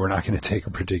saying, okay, we're not going to take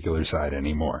a particular side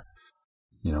anymore.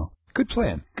 Good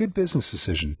plan, good business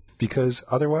decision, because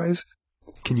otherwise,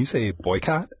 can you say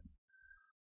boycott?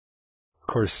 Of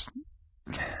course,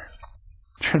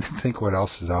 trying to think what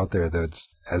else is out there that's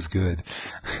as good.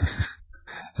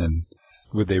 And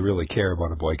would they really care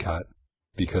about a boycott?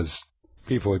 Because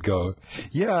people would go,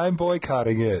 yeah, I'm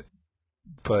boycotting it.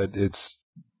 But it's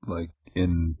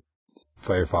in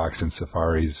Firefox and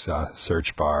Safari's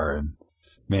search bar, and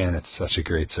man, it's such a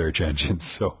great search engine.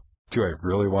 So do I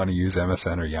really want to use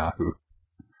MSN or Yahoo?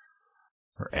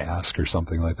 Or Ask or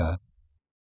something like that?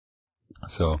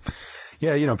 So,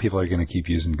 yeah, people are going to keep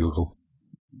using Google.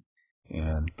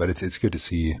 But it's good to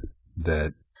see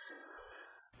that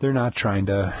they're not trying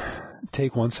to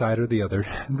take one side or the other,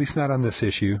 at least not on this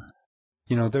issue.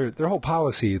 Their whole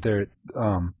policy, this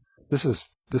was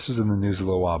in the news a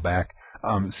little while back.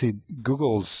 See,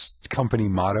 Google's company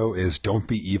motto is "Don't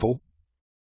be evil,"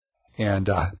 and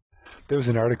there was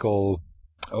an article,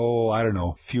 I don't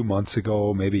know, a few months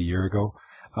ago, maybe a year ago,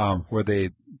 where they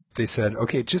said,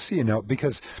 okay, just so you know,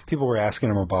 because people were asking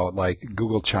them about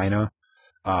Google China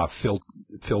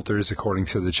filters according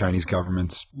to the Chinese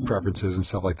government's preferences and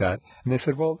stuff like that, and they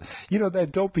said, well,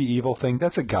 that "don't be evil" thing,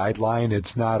 that's a guideline.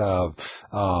 It's not a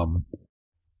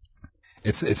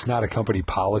it's not a company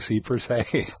policy per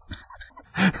se.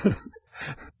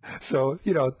 So,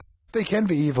 they can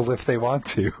be evil if they want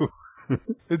to.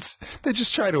 They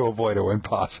just try to avoid it when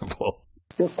possible.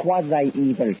 You're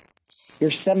quasi-evil.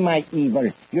 You're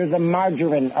semi-evil. You're the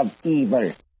margarine of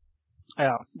evil.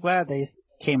 Yeah, glad they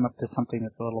came up to something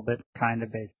that's a little bit kind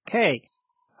of basic. Okay,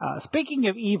 speaking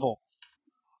of evil,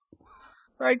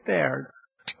 right there,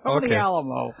 Tony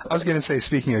Alamo. I was going to say,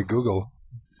 speaking of Google,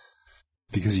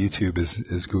 because YouTube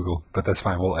is Google, but that's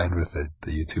fine. We'll end with the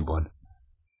YouTube one.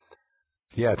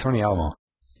 Yeah, Tony Alamo.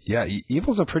 Yeah,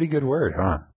 evil's a pretty good word,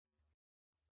 huh?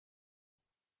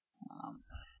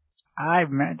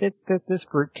 This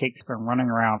fruitcake's been running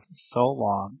around for so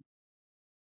long.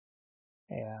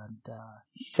 And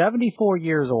 74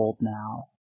 years old now.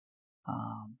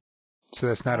 So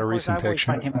that's not a recent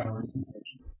picture?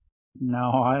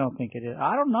 No, I don't think it is.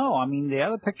 I don't know. I mean, the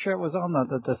other picture that was on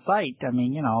the site, I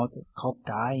mean, it's called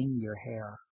dyeing your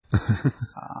hair.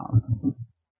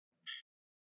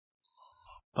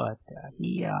 But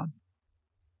he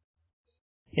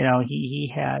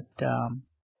had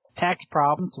tax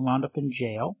problems and wound up in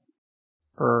jail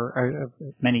for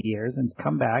many years, and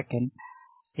come back and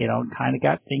kind of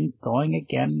got things going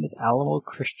again with Alamo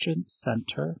Christian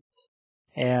Center.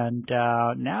 And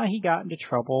now he got into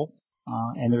trouble,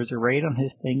 and there was a raid on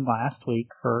his thing last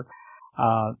week for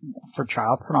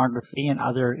child pornography and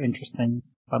other interesting,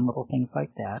 fun little things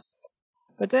like that.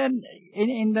 But then,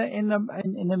 in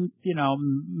the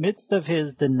midst of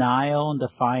his denial and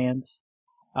defiance,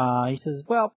 he says,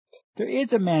 "Well, there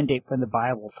is a mandate from the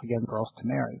Bible for young girls to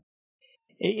marry.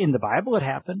 In the Bible, it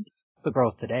happened. The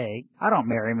girls today, I don't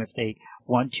marry them if they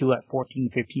want to at 14,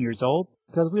 15 years old,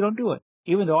 because we don't do it.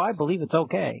 even though I believe it's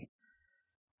okay.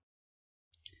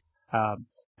 And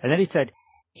then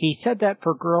he said that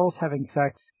for girls having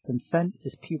sex, consent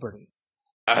is puberty.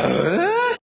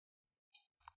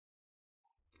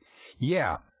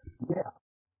 Yeah.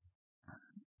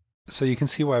 So you can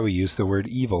see why we use the word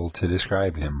evil to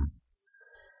describe him.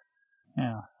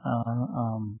 Yeah.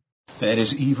 There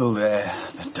is evil there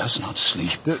that does not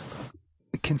sleep. The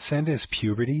consent is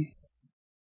puberty?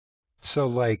 So,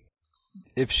 like,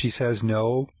 if she says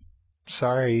no,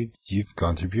 sorry, you've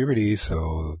gone through puberty,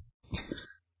 so...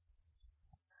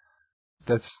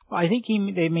 That's... I think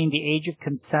they mean the age of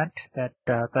consent,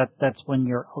 that's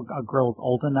when a girl's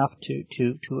old enough to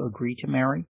agree to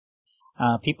marry.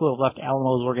 People who have left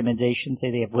Alamo's organization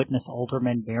say they have witnessed older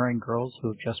men marrying girls who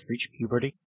have just reached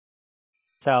puberty.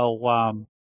 So,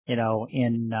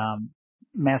 in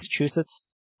Massachusetts,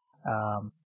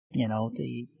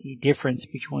 the difference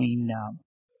between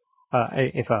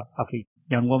if a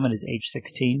young woman is age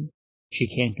 16, she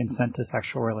can't consent to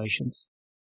sexual relations.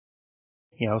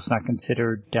 It's not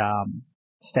considered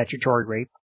statutory rape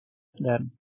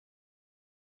then.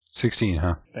 16,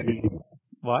 huh?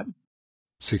 What?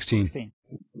 16. 16.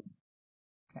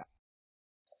 Yeah.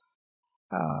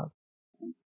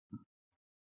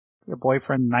 Your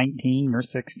boyfriend 19 or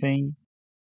 16.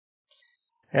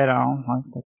 I'm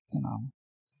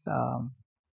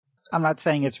not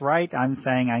saying it's right. I'm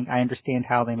saying I understand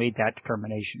how they made that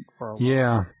determination for a while.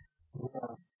 Yeah.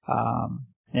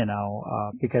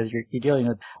 Because you're dealing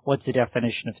with what's the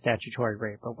definition of statutory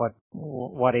rape, or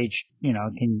what age,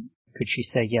 could she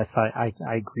say, yes, I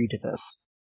agree to this?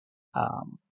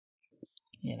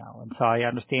 And so I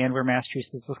understand where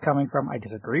Massachusetts is coming from. I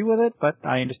disagree with it, but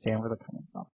I understand where they're coming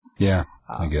from. Yeah,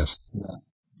 I guess.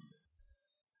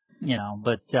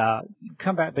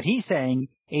 Come back, but he's saying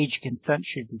age of consent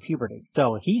should be puberty.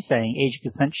 So he's saying age of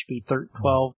consent should be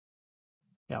 12,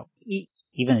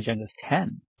 even as young as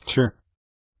 10. Sure.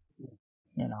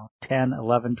 10,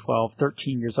 11, 12,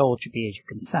 13 years old should be age of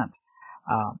consent.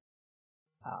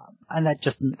 And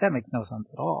that makes no sense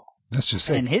at all. That's just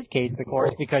sick. In his case, of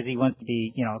course, because he wants to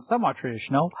be, somewhat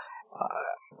traditional,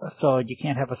 so you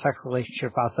can't have a sexual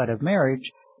relationship outside of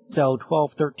marriage, so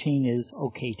 12, 13 is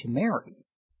okay to marry.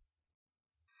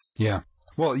 Yeah.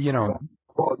 Well,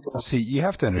 see, you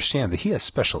have to understand that he has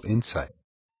special insight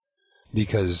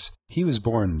because he was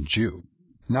born Jew.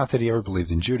 Not that he ever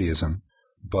believed in Judaism,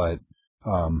 but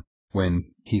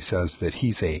when he says that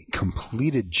he's a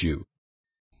completed Jew,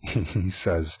 he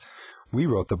says, we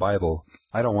wrote the Bible.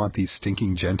 I don't want these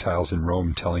stinking Gentiles in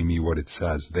Rome telling me what it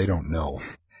says. They don't know.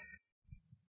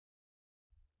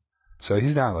 So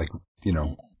he's not like,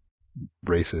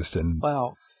 racist and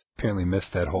apparently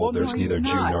missed that whole there's neither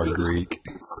Jew nor Greek.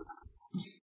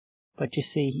 But you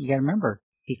see, you gotta remember,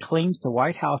 he claims the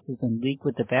White House is in league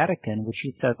with the Vatican, which he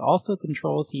says also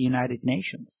controls the United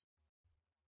Nations.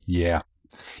 Yeah.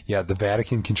 Yeah, the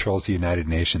Vatican controls the United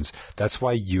Nations. That's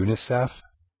why UNICEF,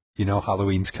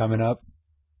 Halloween's coming up,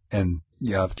 and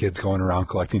you have kids going around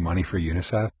collecting money for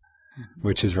UNICEF,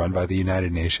 which is run by the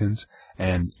United Nations.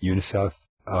 And UNICEF,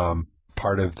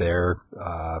 part of their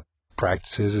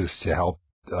practices is to help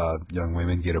young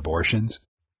women get abortions.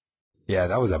 Yeah,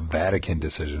 that was a Vatican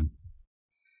decision.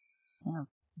 Yeah.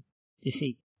 You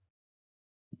see,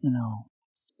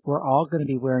 we're all going to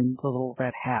be wearing the little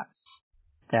red hats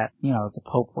that, the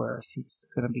Pope wears. He's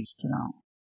going to be,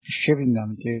 distributing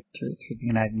them to the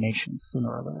United Nations sooner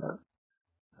or later.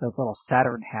 Those little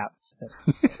Saturn hats that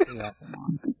we have them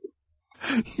on.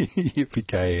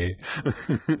 Yippee-ki-yay.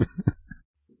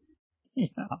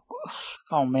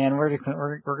 Oh man, we're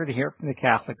going to hear from the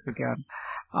Catholics again.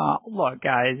 Look,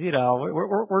 guys,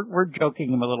 we're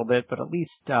joking them a little bit, but at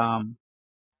least, at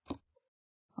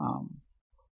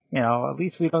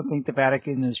least we don't think the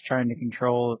Vatican is trying to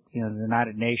control, the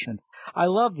United Nations. I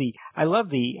love the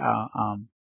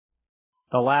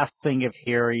last thing of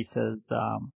here. He says,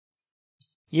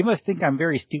 you must think I'm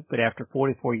very stupid after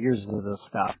 44 years of this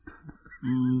stuff.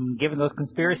 Given those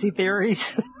conspiracy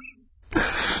theories.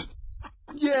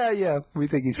 Yeah, we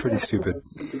think he's pretty stupid.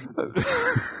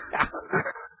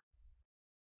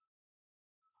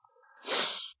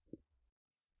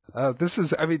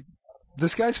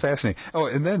 This guy's fascinating. Oh,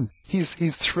 and then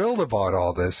he's thrilled about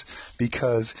all this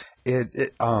because their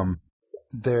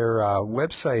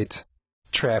website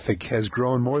traffic has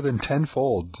grown more than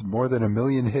tenfold, more than 1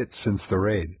 million hits since the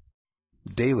raid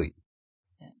daily.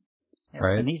 Yes,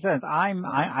 right? And he says,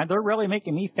 they're really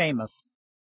making me famous.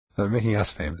 They're making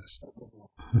us famous.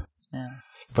 Yeah.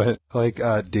 But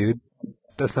dude,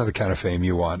 that's not the kind of fame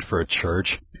you want for a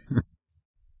church.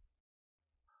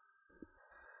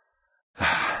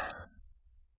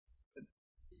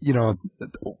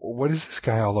 what is this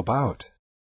guy all about?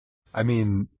 I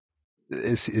mean,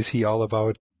 is he all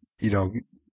about,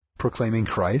 proclaiming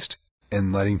Christ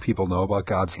and letting people know about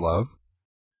God's love?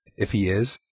 If he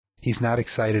is, he's not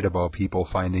excited about people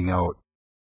finding out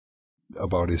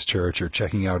about his church or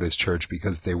checking out his church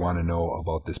because they want to know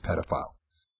about this pedophile.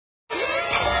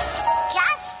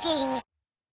 Disgusting.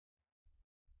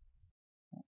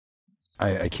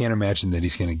 I can't imagine that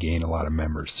he's going to gain a lot of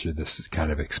members through this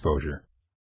kind of exposure.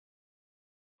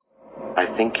 I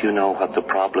think you know what the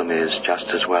problem is just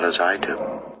as well as I do.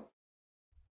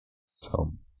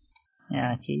 So.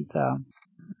 Yeah, he's,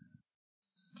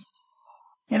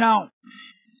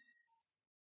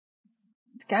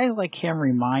 guys like him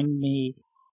remind me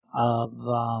of,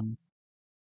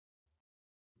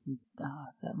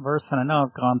 that verse, and I know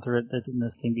I've gone through it in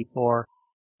this thing before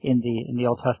in the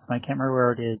Old Testament. I can't remember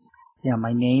where it is.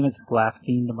 My name is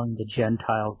blasphemed among the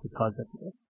Gentiles because of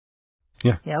it.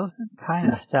 Yeah. Yeah, this is the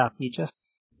kind of stuff. You just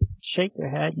shake your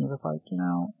head and you're like,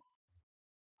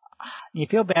 you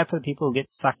feel bad for the people who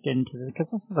get sucked into it because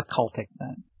this is a cultic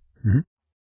thing. Mm-hmm.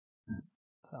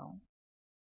 So,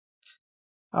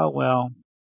 oh well,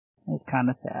 it's kind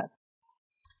of sad.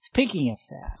 Speaking of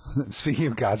sad. Speaking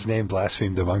of God's name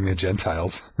blasphemed among the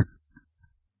Gentiles.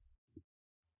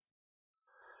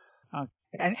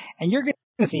 And you're going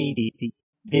to see the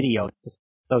videos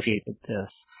associated with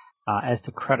this as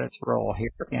the credits roll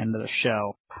here at the end of the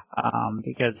show.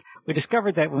 Because we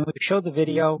discovered that when we showed the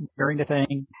video during the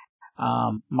thing,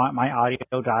 my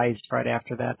audio dies right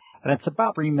after that. And it's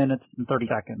about 3 minutes and 30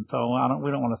 seconds. So we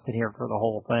don't want to sit here for the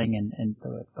whole thing and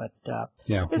do it. But,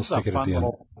 yeah, we'll stick it at the end.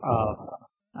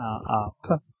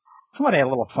 Somebody had a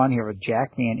little fun here with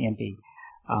Jack Van Impe,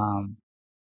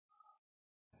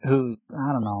 who's,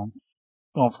 I don't know,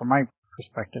 well, from my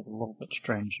perspective, a little bit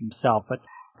strange himself, but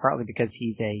partly because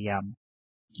he's a,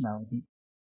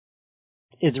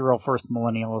 Israel first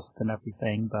millennialist and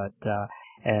everything, but,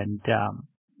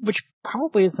 which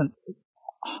probably isn't,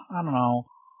 I don't know,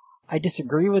 I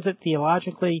disagree with it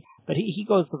theologically, but he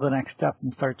goes to the next step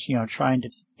and starts, trying to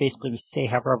basically say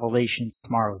have revelations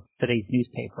tomorrow, today's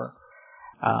newspaper,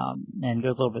 and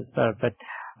goes a little bit stuff, but,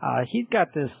 he's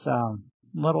got this,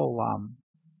 little,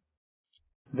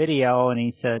 video, and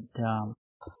he said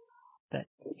that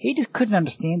he just couldn't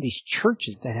understand these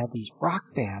churches that have these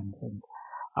rock bands, and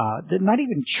they're not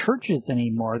even churches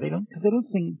anymore. They don't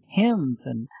sing hymns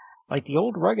and like the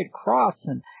old Rugged Cross,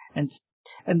 and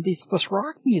this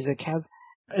rock music has,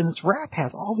 and this rap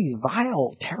has all these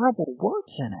vile, terrible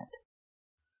words in it.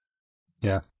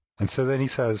 Yeah. And so then he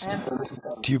says,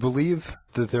 do you believe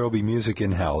that there will be music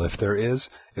in hell? If there is,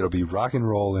 it'll be rock and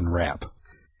roll and rap.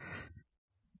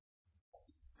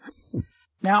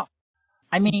 Now,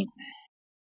 I mean,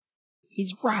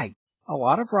 he's right. A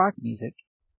lot of rock music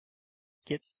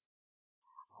gets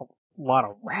a lot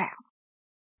of rap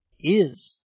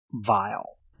is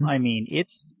vile. I mean,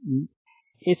 it's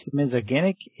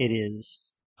misogynic. It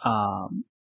is, talking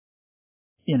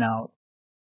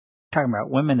about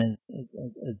women is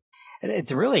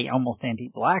it's really almost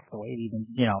anti-black the way it even,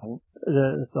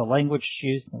 the language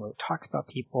used and the way it talks about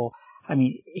people. I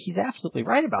mean, he's absolutely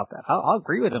right about that. I'll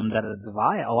agree with him that it's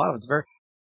vile. A lot of it's very,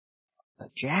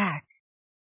 but Jack,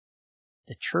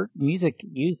 the church music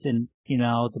used in,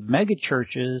 the mega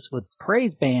churches with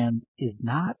praise bands is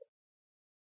not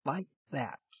like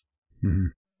that. Mm-hmm.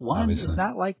 One Obviously. is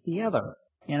not like the other.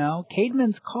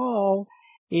 Caedmon's Call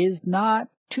is not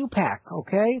Tupac,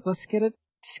 okay? Let's get it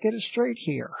straight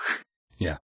here.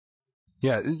 Yeah.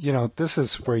 Yeah, this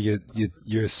is where you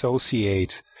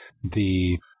associate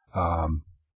the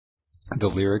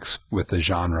lyrics with the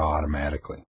genre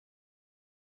automatically.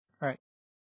 Right.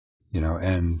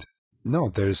 And no,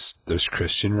 there's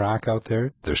Christian rock out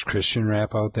there, there's Christian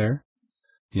rap out there,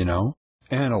 and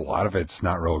a lot of it's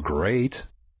not real great,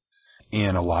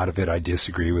 and a lot of it I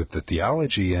disagree with the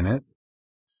theology in it,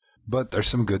 but there's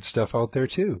some good stuff out there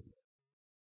too.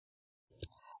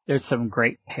 There's some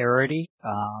great parody.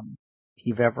 If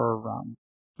you've ever,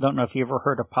 don't know if you ever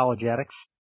heard Apologetics.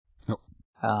 Nope.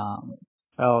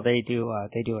 They do a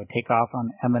takeoff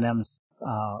on Eminem's,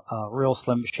 Real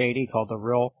Slim Shady called The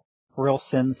Real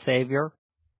Sin Savior.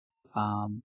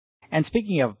 And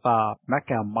speaking of,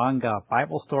 Mecha Manga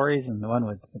Bible stories and the one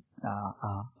with,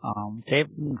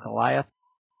 David and Goliath,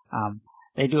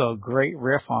 they do a great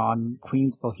riff on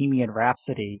Queen's Bohemian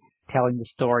Rhapsody telling the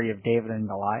story of David and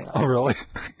Goliath. Oh, really?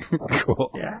 Cool.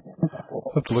 Yeah.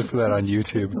 I'll have to look for that on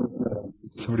YouTube.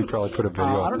 Somebody probably put a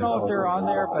video up I don't know if they're on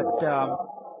there, but,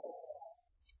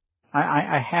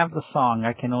 I have the song.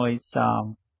 I can always,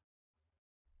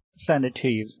 send it to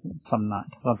you.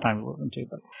 Sometimes listen to,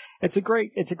 but it's a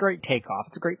great takeoff.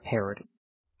 It's a great parody.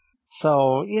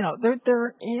 So,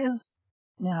 there is,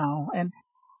 and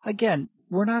again,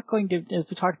 we're not going to, as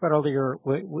we talked about earlier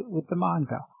with the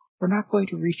manga, we're not going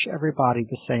to reach everybody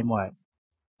the same way.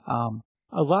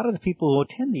 A lot of the people who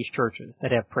attend these churches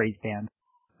that have praise bands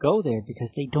go there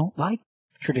because they don't like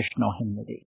traditional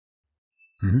hymnody.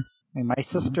 Mm-hmm. I mean, my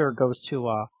sister goes to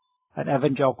an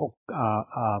evangelical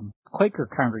Quaker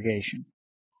congregation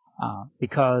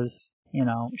because,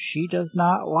 she does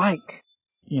not like,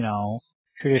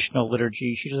 traditional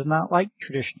liturgy. She does not like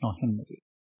traditional hymnody.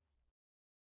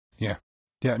 Yeah.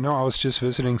 Yeah, no, I was just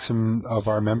visiting some of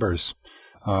our members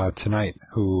tonight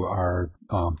who are,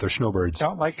 they're snowbirds.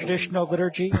 Don't like traditional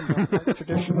liturgy and don't like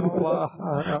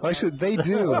traditional... Actually, they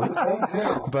do.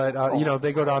 But,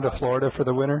 they go down to Florida for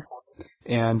the winter.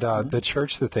 And the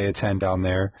church that they attend down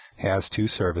there has 2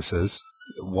 services.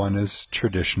 One is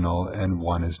traditional and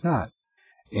one is not.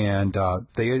 And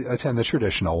they attend the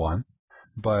traditional one.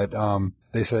 But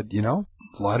they said, a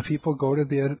lot of people go to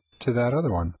that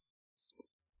other one.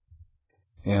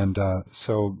 And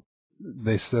so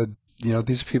they said,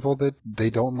 these are people that they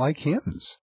don't like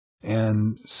hymns.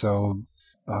 And so,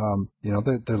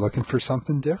 they're looking for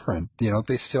something different.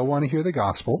 They still want to hear the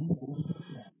gospel,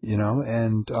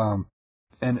 and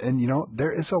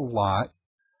there is a lot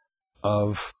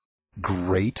of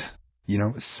great,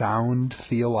 sound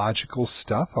theological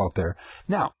stuff out there.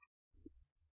 Now,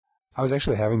 I was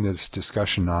actually having this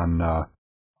discussion on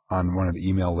one of the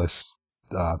email lists,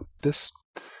 just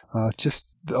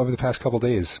over the past couple of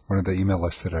days, one of the email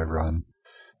lists that I run.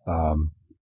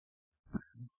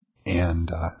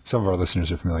 And some of our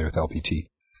listeners are familiar with LPT.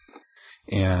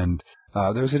 And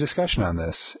there was a discussion on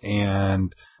this,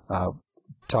 and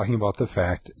talking about the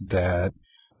fact that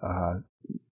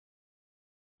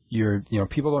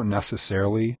people don't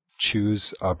necessarily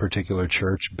choose a particular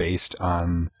church based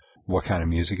on what kind of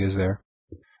music is there.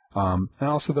 And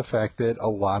also the fact that a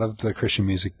lot of the Christian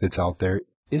music that's out there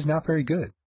is not very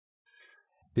good.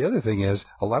 The other thing is,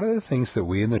 a lot of the things that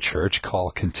we in the church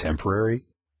call contemporary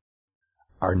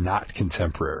are not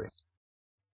contemporary.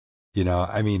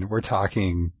 We're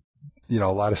talking, a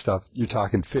lot of stuff, you're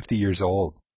talking 50 years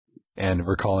old, and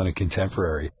we're calling it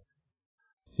contemporary,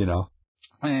 Not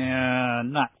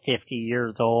 50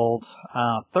 years old,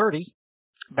 30,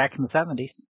 back in the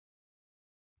 70s.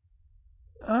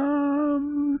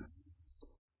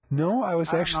 No, I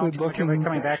was actually looking... We're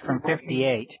coming back from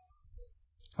 58.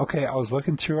 Okay, I was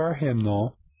looking through our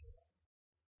hymnal,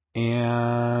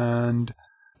 and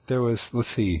there was, let's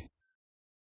see,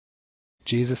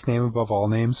 Jesus' name above all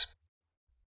names.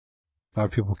 A lot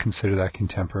of people consider that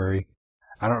contemporary.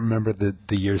 I don't remember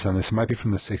the years on this. It might be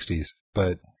from the 60s,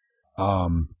 but,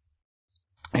 now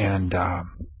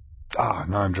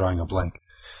I'm drawing a blank.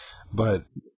 But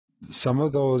some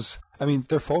of those,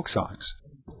 they're folk songs.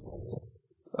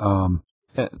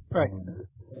 Right.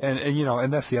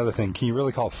 And that's the other thing. Can you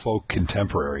really call folk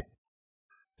contemporary?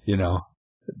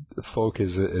 Folk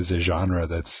is a genre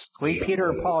that's... We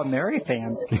Peter, Paul, and Mary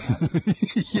fans.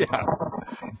 Yeah.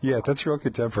 Yeah, that's real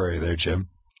contemporary there, Jim.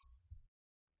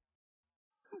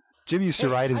 Jim used to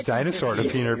ride his dinosaur to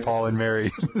Peter, Paul, and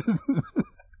Mary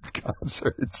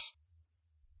concerts.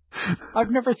 I've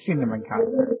never seen them in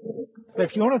concert. But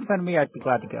if you want to send me, I'd be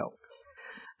glad to go.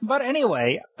 But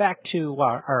anyway, back to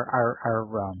I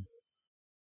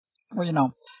was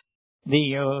going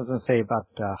to say about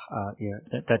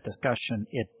that discussion.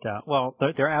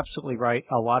 They're absolutely right.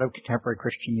 A lot of contemporary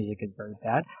Christian music is very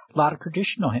bad. A lot of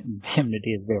traditional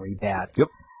hymnody is very bad. Yep.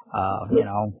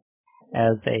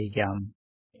 As a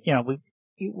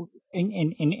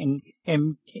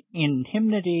in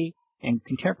hymnody and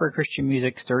contemporary Christian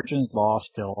music, Sturgeon's law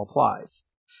still applies.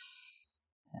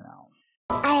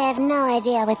 I have no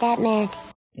idea what that meant.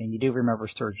 And you do remember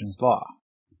Sturgeon's law.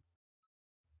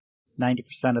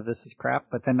 90% of this is crap,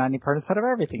 but then 90% of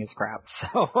everything is crap.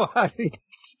 So,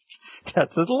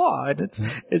 that's the law, and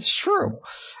it's true.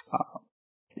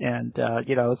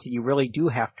 So you really do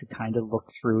have to kind of look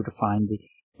through to find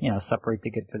separate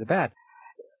the good from the bad.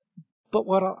 But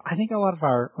what I think a lot of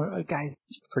our guys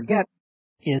forget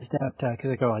is that, because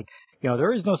they go like,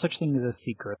 there is no such thing as a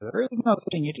secret. There is no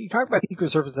such thing. You talk about secret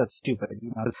service, that's stupid,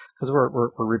 because we're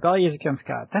rebellious against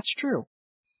God. That's true.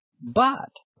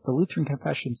 But the Lutheran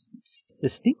confessions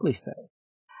distinctly say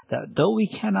that though we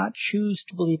cannot choose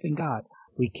to believe in God,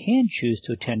 we can choose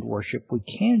to attend worship. We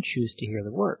can choose to hear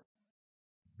the word.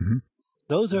 Mm-hmm.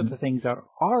 Those are the things that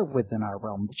are within our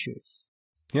realm to choose.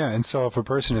 Yeah, and so if a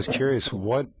person is curious,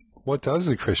 what what does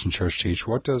the Christian church teach?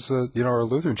 What does our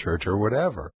Lutheran church or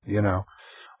whatever,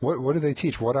 what do they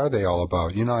teach? What are they all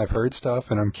about? I've heard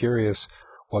stuff and I'm curious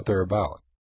what they're about.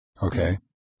 Okay.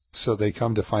 So they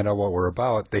come to find out what we're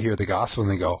about. They hear the gospel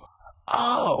and they go,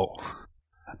 oh.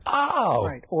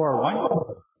 Right.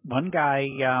 Or one guy,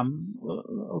 a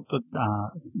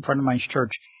friend of mine's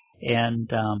church, and,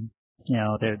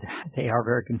 they are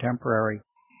very contemporary.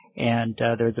 And,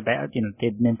 there's did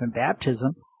an infant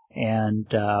baptism, and,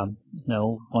 one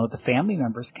of the family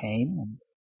members came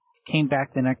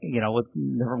back the next,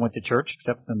 never went to church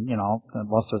except, unless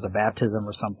there was a baptism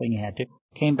or something, he had to,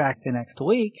 came back the next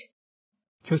week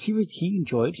because he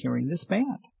enjoyed hearing this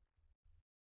band.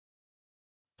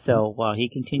 So, he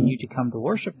continued to come to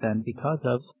worship then because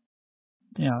of,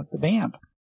 the band.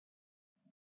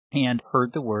 And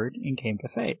heard the word and came to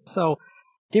faith. So,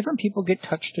 different people get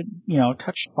touched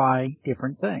by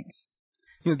different things.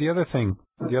 The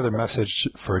other message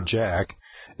for Jack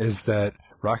is that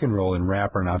rock and roll and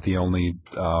rap are not the only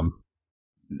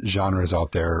genres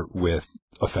out there with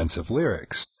offensive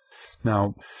lyrics.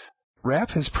 Now,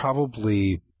 rap has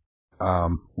probably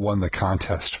won the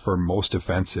contest for most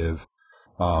offensive.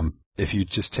 If you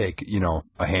just take,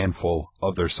 a handful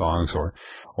of their songs or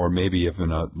maybe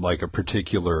even a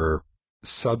particular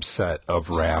subset of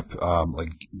rap,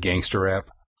 like gangster rap.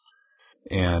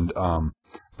 And,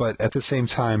 but at the same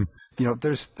time,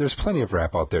 there's plenty of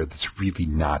rap out there that's really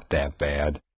not that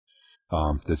bad.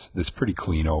 That's pretty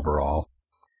clean overall.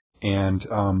 And,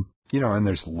 and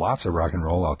there's lots of rock and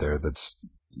roll out there that's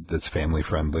family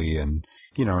friendly and,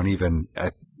 and even,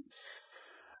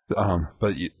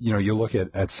 but you look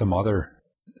at some other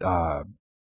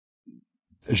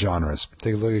genres.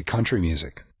 Take a look at country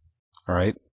music. All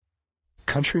right,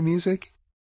 country music,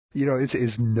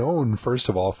 is known first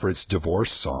of all for its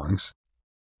divorce songs.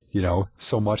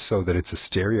 So much so that it's a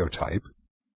stereotype.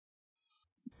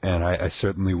 And I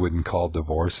certainly wouldn't call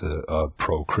divorce a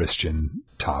pro-Christian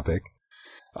topic.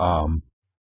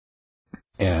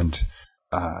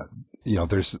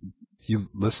 You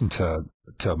listen to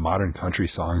modern country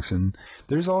songs and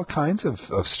there's all kinds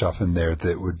of stuff in there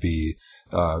that would be,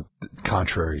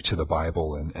 contrary to the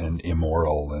Bible and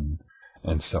immoral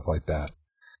and stuff like that.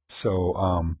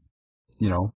 So,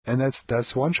 and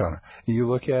that's one genre. You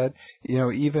look at,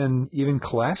 even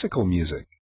classical music.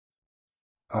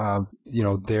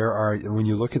 There are, when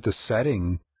you look at the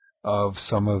setting of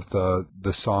some of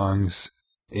the songs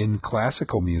in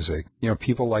classical music,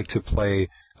 people like to play,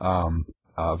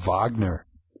 Wagner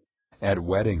at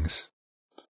weddings.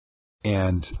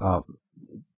 And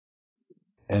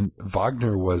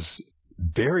Wagner was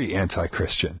very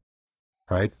anti-Christian,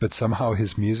 right? But somehow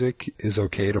his music is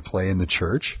okay to play in the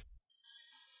church.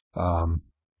 Or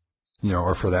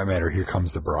for that matter, Here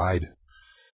Comes the Bride,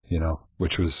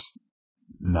 which was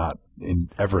not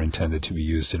ever intended to be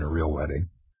used in a real wedding.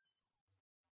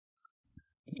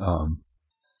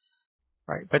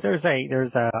 Right. But there's a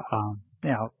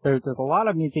lot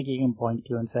of music you can point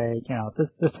to and say,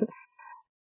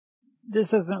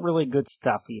 this isn't really good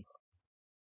stuff either.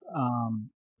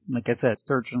 Like I said,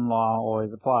 surgeon law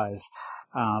always applies.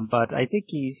 But I think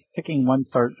he's picking one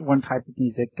type of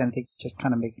music, and I think just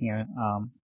kind of making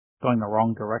going the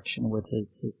wrong direction with his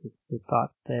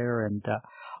thoughts there. And,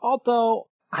 although,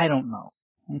 I don't know.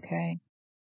 Okay?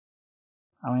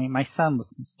 I mean, my son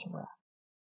listens to rap.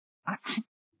 I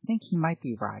think he might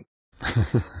be right.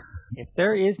 If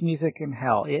there is music in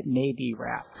hell, it may be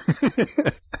rap.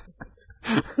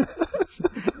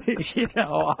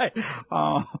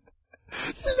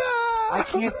 I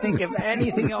can't think of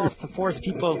anything else to force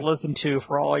people to listen to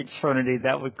for all eternity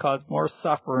that would cause more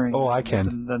suffering. Oh, I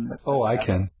can. I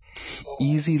can.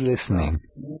 Easy listening.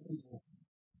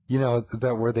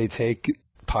 That where they take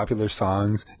popular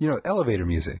songs, elevator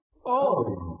music.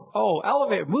 Oh,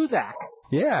 elevator, Muzak.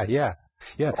 Yeah.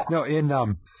 No, in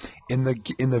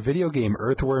the video game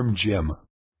Earthworm Jim,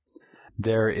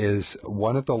 there is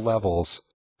one of the levels,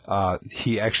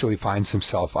 he actually finds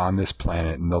himself on this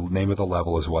planet, and the name of the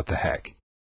level is What the Heck.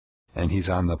 And he's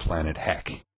on the planet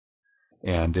Heck.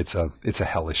 And it's a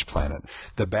hellish planet.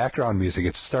 The background music,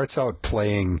 it starts out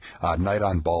playing Night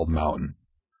on Bald Mountain.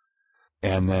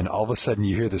 And then all of a sudden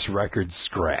you hear this record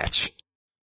scratch.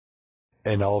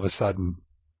 And all of a sudden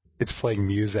it's playing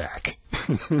Muzak.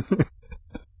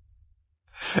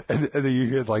 And then you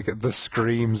hear the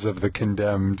screams of the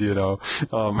condemned, in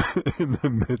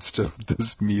the midst of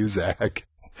this Muzak.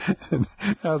 And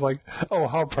I was like, oh,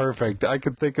 how perfect. I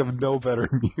could think of no better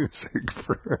music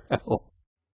for hell.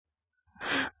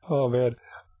 Oh, man.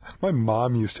 My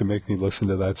mom used to make me listen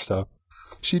to that stuff.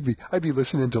 I'd be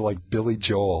listening to like Billy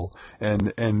Joel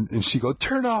and she'd go,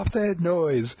 turn off that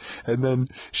noise. And then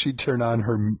she'd turn on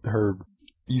her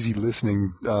easy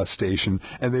listening station,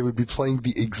 and they would be playing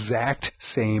the exact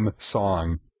same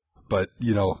song, but,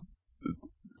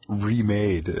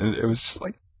 remade. And it was just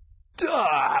like,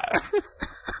 duh!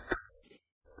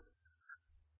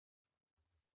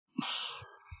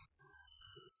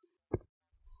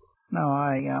 No,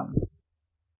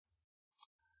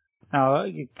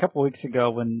 a couple weeks ago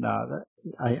when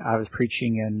I was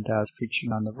preaching, and I was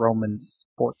preaching on the Romans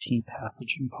 14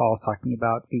 passage, and Paul was talking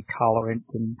about be tolerant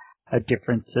and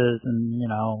differences and,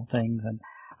 things, and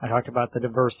I talked about the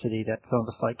diversity that some of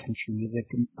us like country music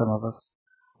and some of us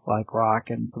like rock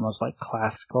and some of us like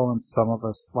classical and some of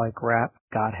us like rap.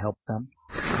 God help them.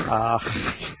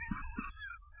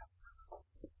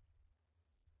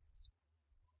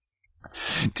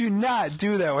 Do not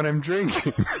do that when I'm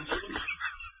drinking.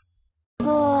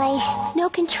 Boy, no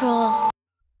control.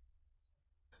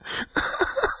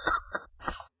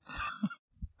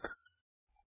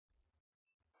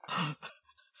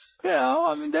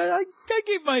 I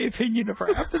gave my opinion of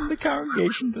rap, and the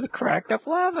congregation just cracked up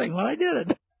laughing when I did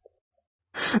it.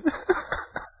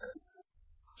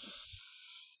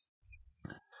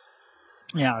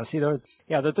 Yeah, see, there's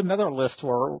another list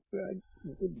where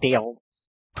Dale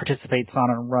participates on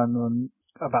and run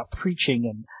about preaching,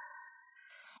 and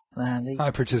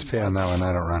I participate on that one.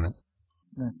 I don't run it.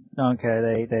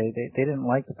 Okay, they didn't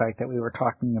like the fact that we were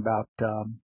talking about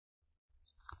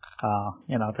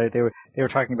they were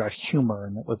talking about humor,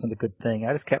 and it wasn't a good thing.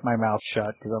 I just kept my mouth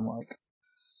shut because I'm like,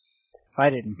 if I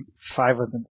didn't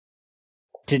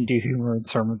do humor in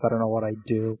sermons, I don't know what I'd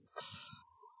do.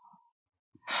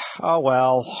 Oh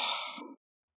well.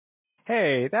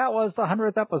 Hey, that was the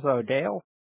 100th episode, Dale.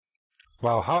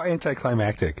 Wow, how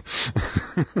anticlimactic.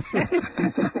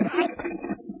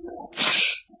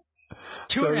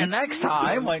 Tune in next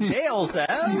time when Dale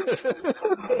says...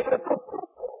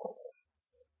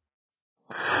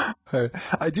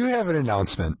 I do have an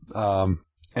announcement,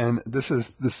 and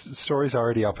this story's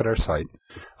already up at our site,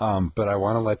 but I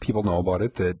want to let people know about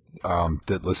it that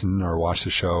listen or watch the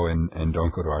show and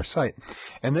don't go to our site.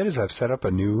 And that is, I've set up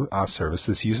a new service.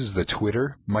 This uses the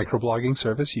Twitter microblogging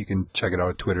service. You can check it out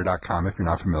at twitter.com if you're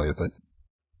not familiar with it.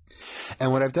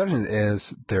 And what I've done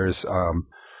is there's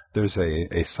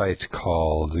a site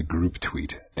called the Group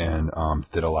Tweet, and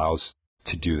that allows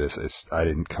to do this. I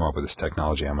didn't come up with this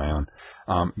technology on my own.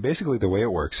 Basically, the way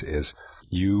it works is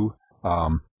you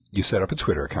set up a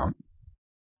Twitter account,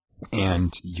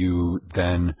 and you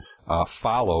then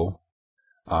follow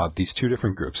these two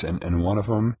different groups, and one of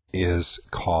them is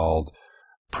called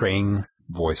Praying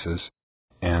Voices,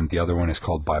 and the other one is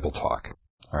called Bible Talk.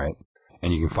 All right,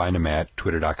 and you can find them at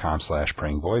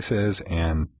twitter.com/prayingvoices,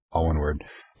 and all one word,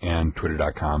 and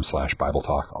twitter.com/Bible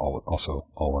Talk, also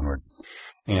all one word.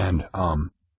 And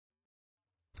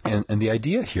the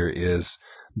idea here is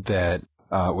that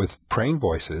with Praying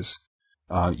Voices,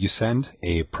 you send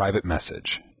a private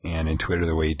message, and in Twitter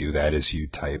the way you do that is you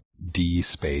type D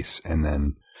space and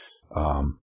then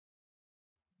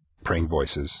Praying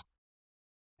Voices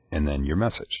and then your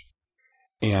message.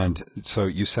 And so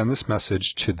you send this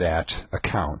message to that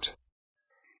account,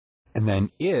 and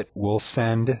then it will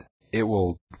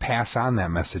pass on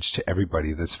that message to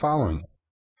everybody that's following it.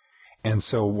 And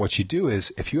so what you do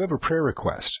is, if you have a prayer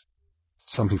request,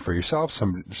 something for yourself,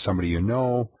 somebody you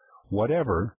know,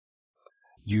 whatever,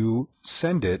 you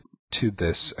send it to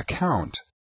this account.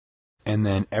 And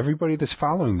then everybody that's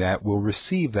following that will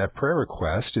receive that prayer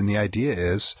request. And the idea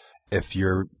is, if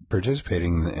you're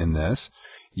participating in this,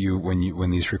 when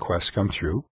these requests come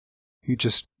through, you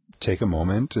just take a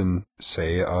moment and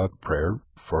say a prayer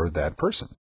for that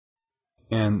person.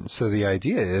 And so the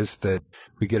idea is that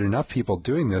we get enough people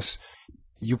doing this.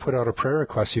 You put out a prayer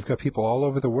request, you've got people all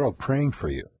over the world praying for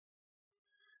you.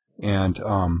 And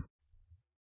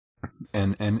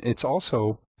it's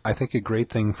also, I think, a great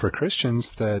thing for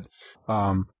Christians that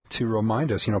to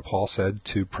remind us, Paul said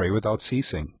to pray without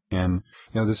ceasing. And,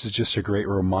 this is just a great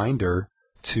reminder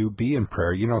to be in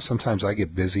prayer. Sometimes I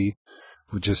get busy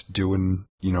with just doing,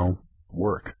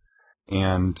 work.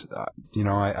 And,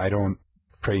 I don't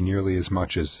pray nearly as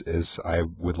much as I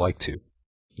would like to,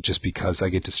 just because I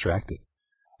get distracted.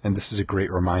 And this is a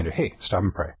great reminder. Hey, stop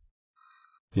and pray.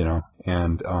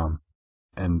 And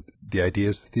the idea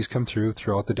is that these come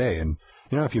throughout the day. And,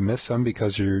 if you miss some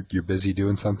because you're busy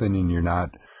doing something and you're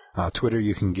not, Twitter,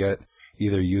 you can get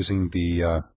either using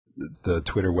the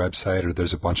Twitter website, or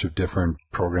there's a bunch of different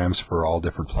programs for all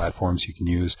different platforms you can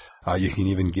use. You can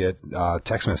even get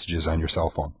text messages on your cell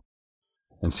phone.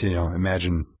 And so,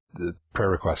 imagine the prayer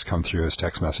requests come through as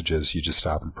text messages, you just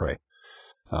stop and pray.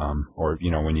 Or,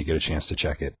 when you get a chance to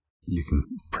check it, you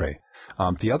can pray.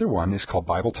 The other one is called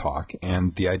Bible Talk,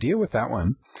 and the idea with that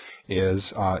one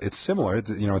is it's similar.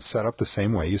 It's set up the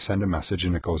same way. You send a message,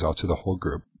 and it goes out to the whole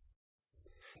group.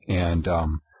 And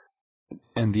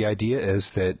the idea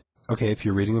is that, okay, if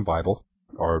you're reading the Bible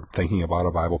or thinking about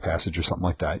a Bible passage or something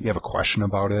like that, you have a question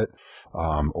about it,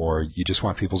 or you just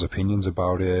want people's opinions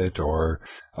about it, or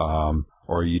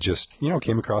you just,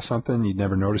 came across something, you'd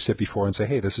never noticed it before and say,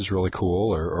 hey, this is really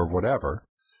cool, or whatever.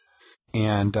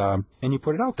 And you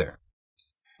put it out there.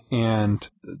 And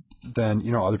then,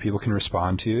 other people can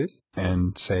respond to it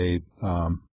and say,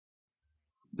 well,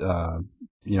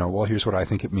 here's what I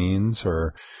think it means,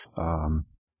 or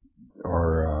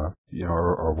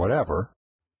whatever.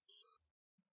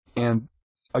 And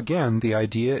again, the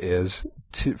idea is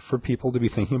for people to be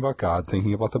thinking about God,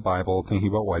 thinking about the Bible, thinking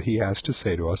about what He has to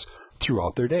say to us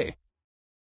throughout their day.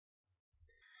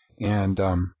 And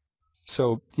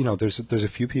so, there's a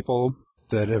few people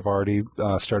that have already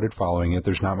started following it.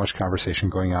 There's not much conversation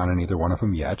going on in either one of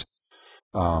them yet.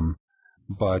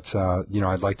 But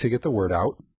I'd like to get the word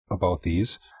out about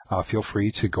these. Feel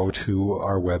free to go to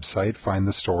our website, find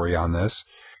the story on this,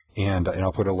 and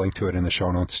I'll put a link to it in the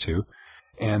show notes too.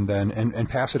 And then, and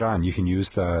pass it on. You can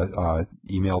use the,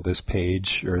 email this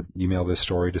page or email this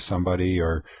story to somebody,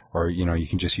 or, you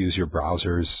can just use your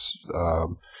browser's,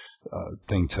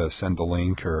 thing to send the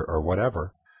link or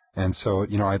whatever. And so,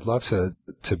 I'd love to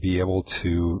be able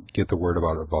to get the word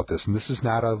about this. And this is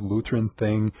not a Lutheran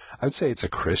thing. I would say it's a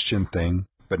Christian thing,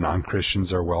 but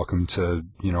non-Christians are welcome to,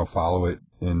 follow it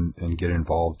and get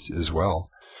involved as well.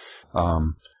 But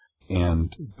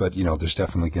there's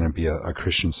definitely going to be a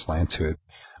Christian slant to it.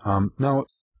 Now,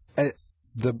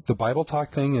 the Bible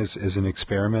Talk thing is an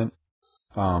experiment,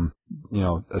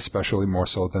 especially more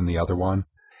so than the other one,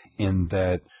 in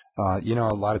that, a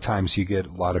lot of times you get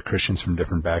a lot of Christians from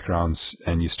different backgrounds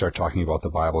and you start talking about the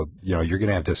Bible, you're going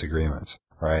to have disagreements,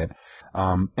 right?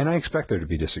 And I expect there to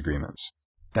be disagreements.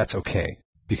 That's okay,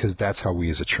 because that's how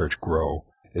we as a church grow,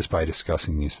 is by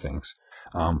discussing these things.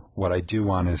 What I do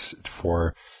want is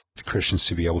for Christians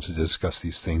to be able to discuss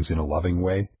these things in a loving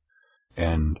way,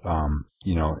 and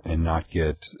and not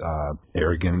get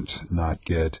arrogant, not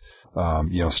get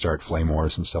start flame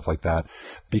wars and stuff like that.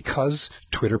 Because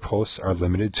Twitter posts are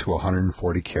limited to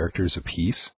 140 characters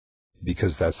apiece,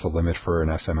 because that's the limit for an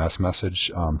SMS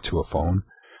message to a phone.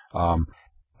 I'm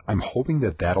hoping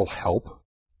that that'll help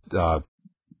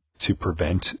to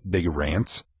prevent big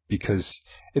rants, because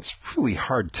it's really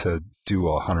hard to do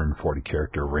a 140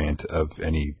 character rant of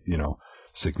any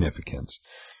significance.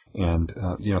 And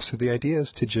so the idea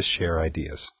is to just share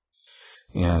ideas,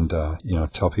 and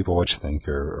tell people what you think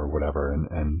or whatever,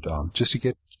 and just to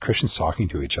get Christians talking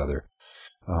to each other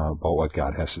about what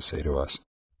God has to say to us.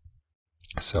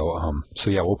 So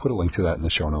yeah, we'll put a link to that in the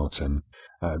show notes, and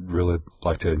I'd really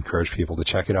like to encourage people to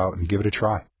check it out and give it a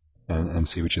try and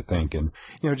see what you think. And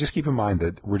just keep in mind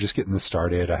that we're just getting this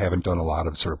started. I haven't done a lot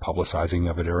of sort of publicizing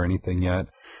of it or anything yet,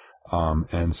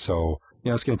 and so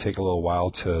it's going to take a little while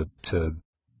to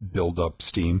build up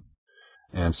steam.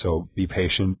 And so be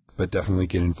patient, but definitely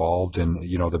get involved. And,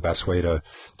 the best way to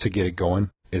get it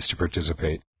going is to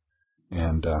participate.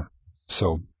 And, and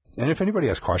if anybody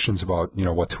has questions about,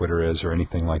 what Twitter is or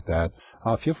anything like that,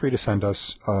 feel free to send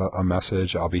us a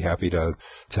message. I'll be happy to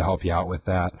help you out with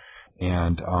that.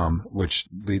 And, which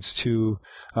leads to,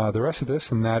 the rest of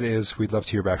this. And that is, we'd love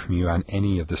to hear back from you on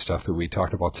any of the stuff that we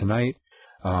talked about tonight.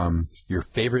 Your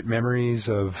favorite memories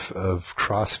of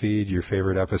CrossFeed, your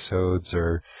favorite episodes,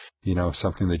 or,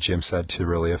 something that Jim said to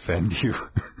really offend you.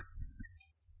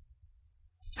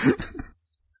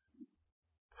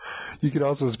 You can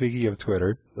also, speaking of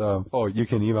Twitter, you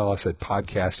can email us at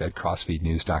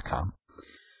podcast@crossfeednews.com.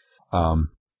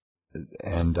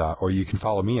 Or you can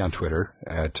follow me on Twitter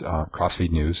at,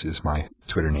 CrossFeed News is my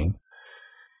Twitter name.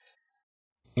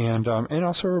 And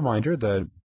also a reminder that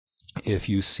if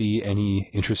you see any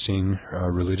interesting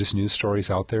religious news stories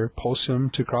out there, post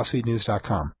them to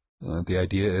crossfeednews.com. The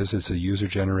idea is it's a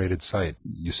user-generated site.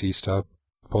 You see stuff,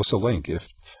 post a link.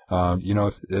 If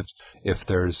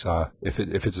there's if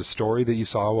it's a story that you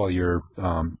saw while you're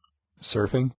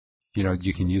surfing,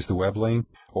 you can use the web link.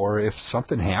 Or if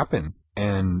something happened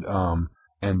and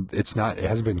it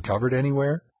hasn't been covered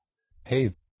anywhere,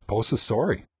 hey, post a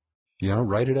story.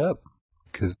 Write it up,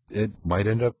 because it might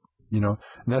end up. And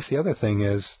that's the other thing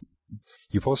is,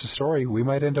 you post a story, we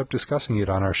might end up discussing it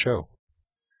on our show.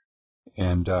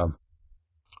 And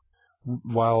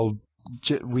while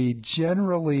we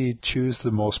generally choose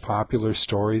the most popular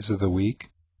stories of the week,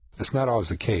 it's not always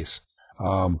the case.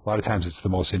 A lot of times it's the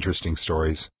most interesting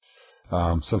stories.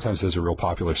 Sometimes there's a real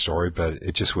popular story, but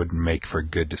it just wouldn't make for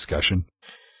good discussion.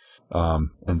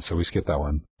 And so we skip that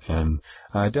one. And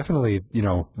definitely,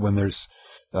 when there's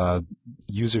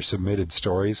user-submitted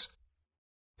stories,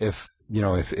 if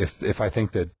I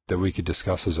think that we could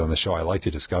discuss those on the show, I like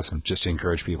to discuss them just to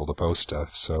encourage people to post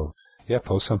stuff. So, yeah,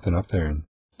 post something up there and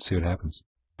see what happens.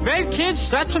 Well,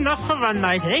 kids, that's enough for one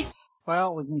night, eh?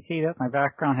 Well, we can see that my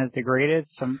background has degraded.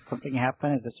 Something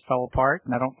happened. It just fell apart,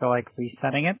 and I don't feel like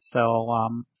resetting it.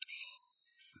 So,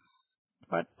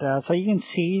 so you can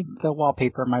see the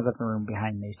wallpaper in my living room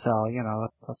behind me. So,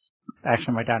 that's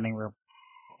actually my dining room.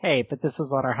 Hey, but this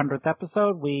was on our 100th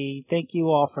episode. We thank you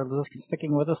all for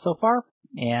sticking with us so far,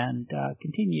 and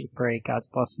continue to pray God's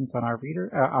blessings on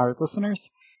our listeners,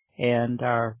 and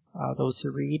those who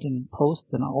read and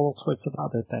post and all sorts of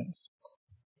other things.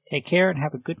 Take care and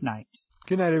have a good night.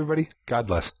 Good night, everybody. God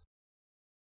bless.